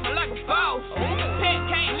dripping like a false. Pet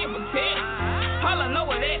can't live a test. All I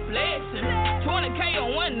know is that blessing. 20K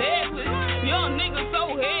on one necklace. Young nigga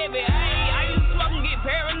so heavy. I used to smoke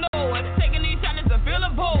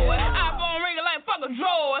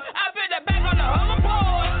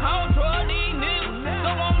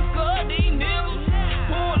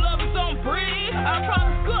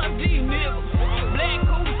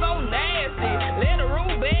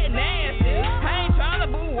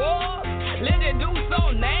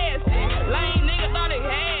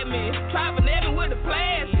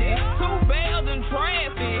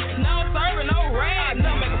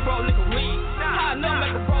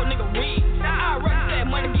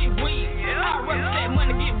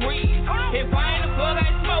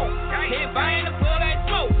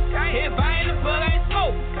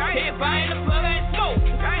If I ain't a plug, I ain't smoke.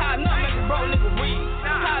 How enough make a broke nigga weed?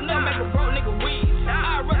 How enough make a broke nigga weed?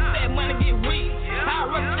 I rush that money get weed. I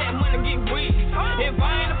rush that money get weed. If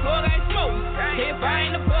I ain't a plug, I ain't smoke. If I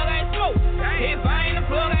ain't a plug, I ain't smoke. If I ain't a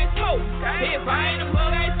plug, I ain't smoke. If I ain't a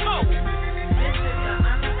plug, I ain't smoke. This is the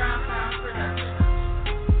Underground Sound Production.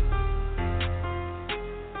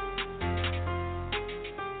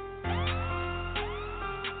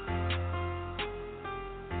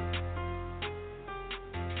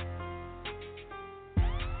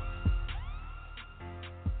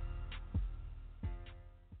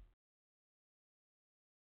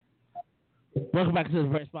 Welcome back to the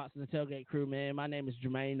Red Spots in the Tailgate Crew, man. My name is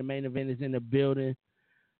Jermaine. The Maine Event is in the building.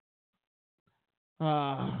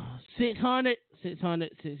 600,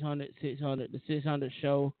 the 600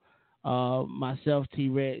 show. Myself,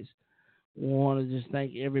 T-Recx, want to just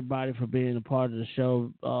thank everybody for being a part of the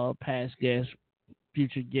show. Past guests,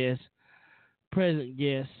 future guests, present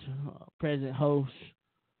guests, present hosts,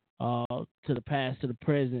 to the past, to the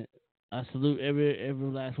present. I salute every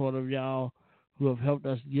last one of y'all who have helped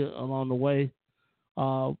us get along the way.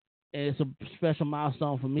 And it's a special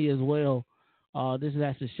milestone for me as well. This is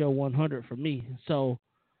actually show 100 for me. So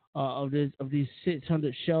of these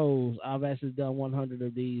 600 shows, I've actually done 100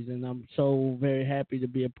 of these, and I'm so very happy to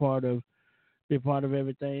be a part of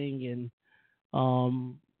everything. And I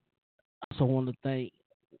also want to thank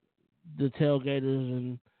the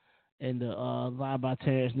tailgaters and the Live by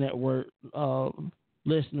Terrence Network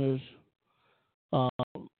listeners.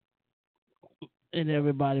 And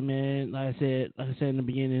everybody, man, like I said in the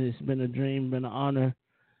beginning, it's been a dream, been an honor,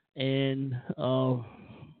 and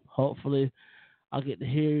hopefully I'll get to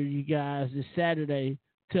hear you guys this Saturday.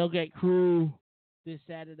 Tailgate Crew this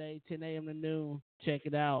Saturday, 10 a.m. to noon. Check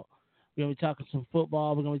it out. We're going to be talking some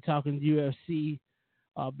football. We're going to be talking UFC,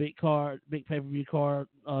 big pay-per-view card,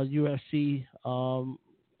 UFC on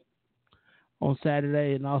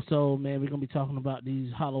Saturday. And also, man, we're going to be talking about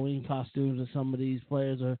these Halloween costumes that some of these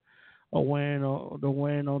players are wearing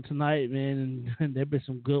on tonight, man, and there've been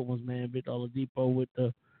some good ones, man. Bit Oladipo with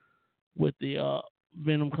the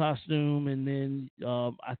Venom costume, and then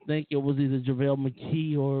I think it was either JaVale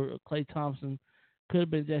McGee or Klay Thompson, could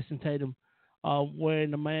have been Jason Tatum,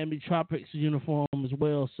 wearing the Miami Tropics uniform as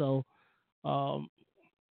well. So I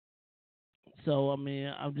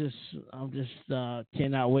mean, I'm just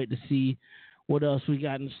cannot wait to see what else we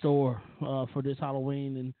got in store for this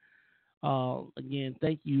Halloween. And again,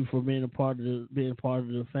 thank you for being a part of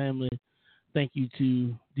the family. Thank you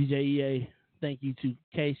to DJ EA. Thank you to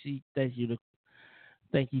Casey. Thank you to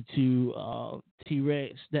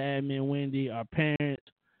T-Recx, the admin Wendy, our parents,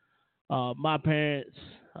 my parents.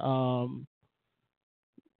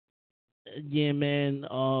 Again, man,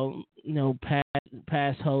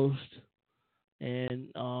 past host,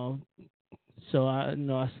 and so I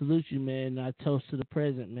salute you, man. I toast to the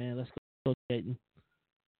present, man. Let's go, Tailgatin.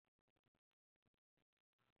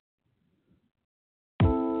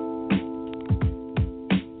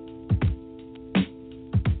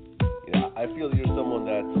 I feel that you're someone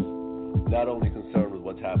that's not only concerned with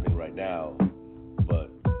what's happening right now, but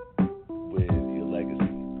with your legacy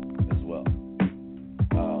as well.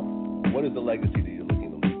 What is the legacy that you're looking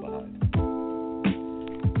to leave behind?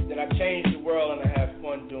 That I changed the world and I have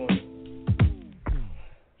fun doing it.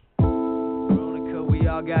 Rolling 'cause we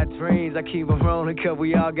all got dreams. I keep it rolling 'cause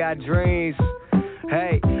we all got dreams.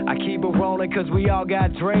 Hey, I keep it rolling 'cause we all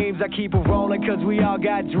got dreams. I keep it rolling 'cause we all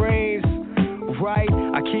got dreams. Right,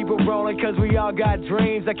 I keep it rolling 'cause we all got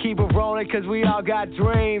dreams. I keep it rolling 'cause we all got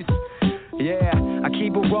dreams. Yeah, I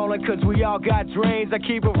keep it rolling 'cause we all got dreams. I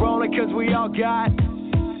keep it rolling 'cause we all got.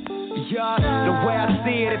 Yeah, the way I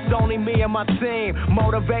see it, it's only me and my team.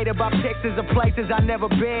 Motivated by pictures of places I've never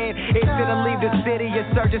been. It's gonna leave the city in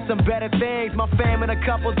search of some better things. My fam and a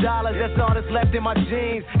couple dollars, that's all that's left in my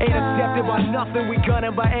jeans. Ain't accepted by nothing, we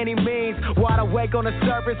gunning by any means. Wide awake on the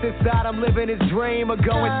surface, inside I'm living this dream of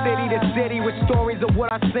going city to city with stories of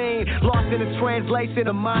what I've seen. Lost in the translation,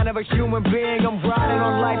 the mind of a human being. I'm riding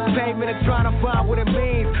on life's pavement and trying to find what it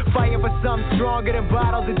means. Fighting for something stronger than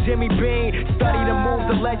bottles of Jimmy Bean. Study the moves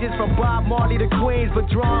of legends from Bob Marley to Queens, but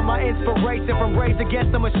drawing my inspiration from Rage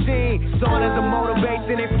Against the Machine. Saw it as a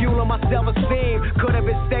motivation and fueling my self-esteem. Could have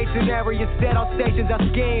been stationary, instead on stations I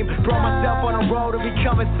scheme. Brought myself on a road to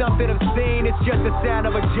becoming something obscene. It's just the sound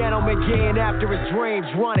of a gentleman getting after his dreams.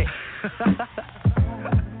 Run it.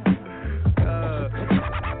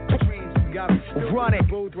 Run it.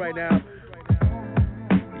 Booth right now.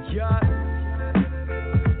 Yeah.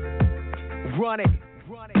 Run it.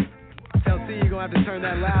 Tell C you're gonna have to turn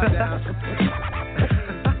that loud down.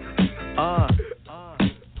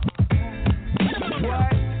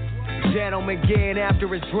 What? Gentlemen moment, getting after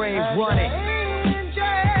his dreams, running.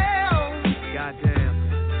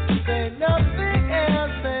 Goddamn. Say nothing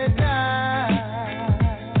else, say now.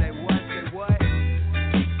 Say what, say what?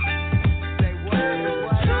 Say what, say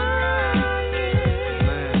what?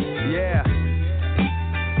 Man, yeah.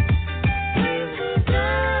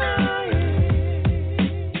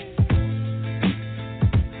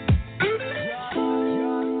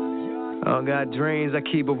 I got dreams, I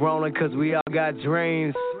keep it rolling cause we all got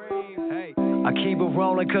dreams. I keep it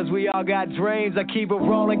rolling cause we all got dreams. I keep it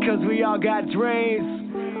rolling cause we all got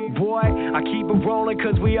dreams. Boy, I keep it rolling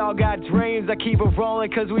cause we all got dreams. I keep it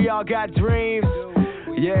rolling cause we all got dreams.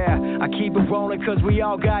 Yeah, I keep it rolling cause we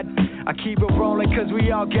all got. I keep it rolling cause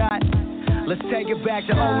we all got. Let's take it back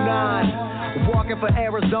to 09. Walking for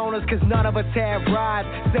Arizonas cause none of us have rides.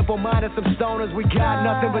 Simple minded, some stoners, we got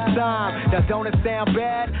nothing but time. Now don't it sound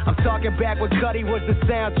bad? I'm talking back when Cuddy was the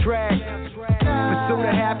soundtrack. Pursuit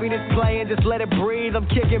of happiness playing, just let it breathe. I'm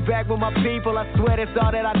kicking back with my people, I swear that's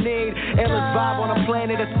all that I need. Endless vibe on a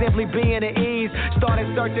planet of simply being at ease.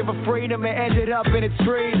 Started searching for freedom and ended up in the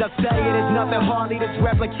trees. I tell you there's nothing hardly that's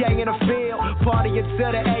replicating a feel. Party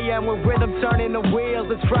until the AM with rhythm turning the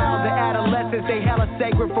wheels. The trials of adolescence, they hella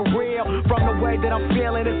sacred for real. From the way that I'm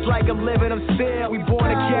feeling, it's like I'm living them still. We born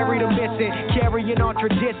to carry the mission, carrying on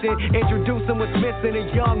tradition. Introducing what's missing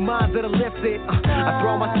in young minds that are lifted. I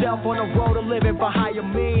throw myself on the road to living for higher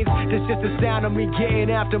means. This just the sound of me getting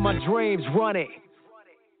after my dreams, running.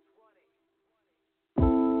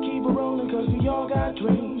 Keep it rolling cause we all got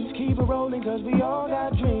dreams. Keep it rolling cause we all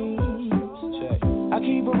got dreams. Check. I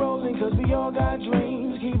keep it rolling cause we all got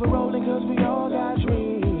dreams. Keep it rolling cause we all got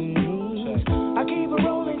dreams. Check. I keep it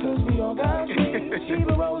rolling cause we all got dreams. Keep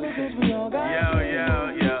it rolling cause we all got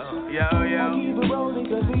dreams. Yo. I keep it rolling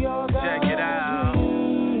cause we all got Check it out.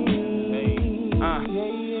 dreams.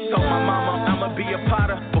 So my mama, I'ma be a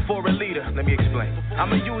potter before a leader. Let me explain.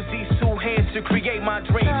 I'ma use these two hands to create my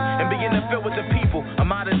dreams and begin to fill with the people.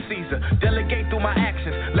 I'm out of Caesar. Delegate through my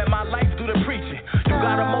actions. Let my life do the preaching. You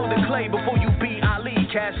gotta mold the clay before you be Ali.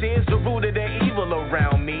 Cash is the root of the evil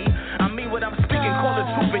around me. I mean what I'm speaking, call it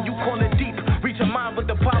truth and you call it deep. Reach a mind with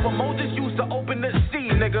the power Moses used to open the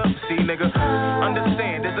sea, nigga. See, nigga.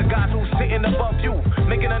 Understand, there's a God who's sitting above you,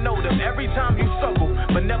 making a note of every time you struggle,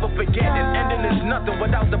 but never forget an ending is nothing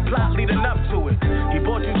without the plot leading up to it. He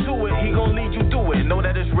brought you to it, he gon' lead you through it. Know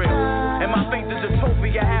that it's real. And my faith is a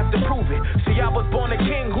trophy, I have to prove it. See, I was born a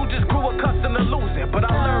king who just grew accustomed to losing, but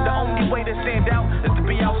I learned the only way to stand out is to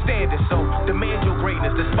be outstanding. So demand your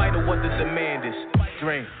greatness despite of what the demand is.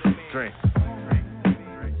 Dream.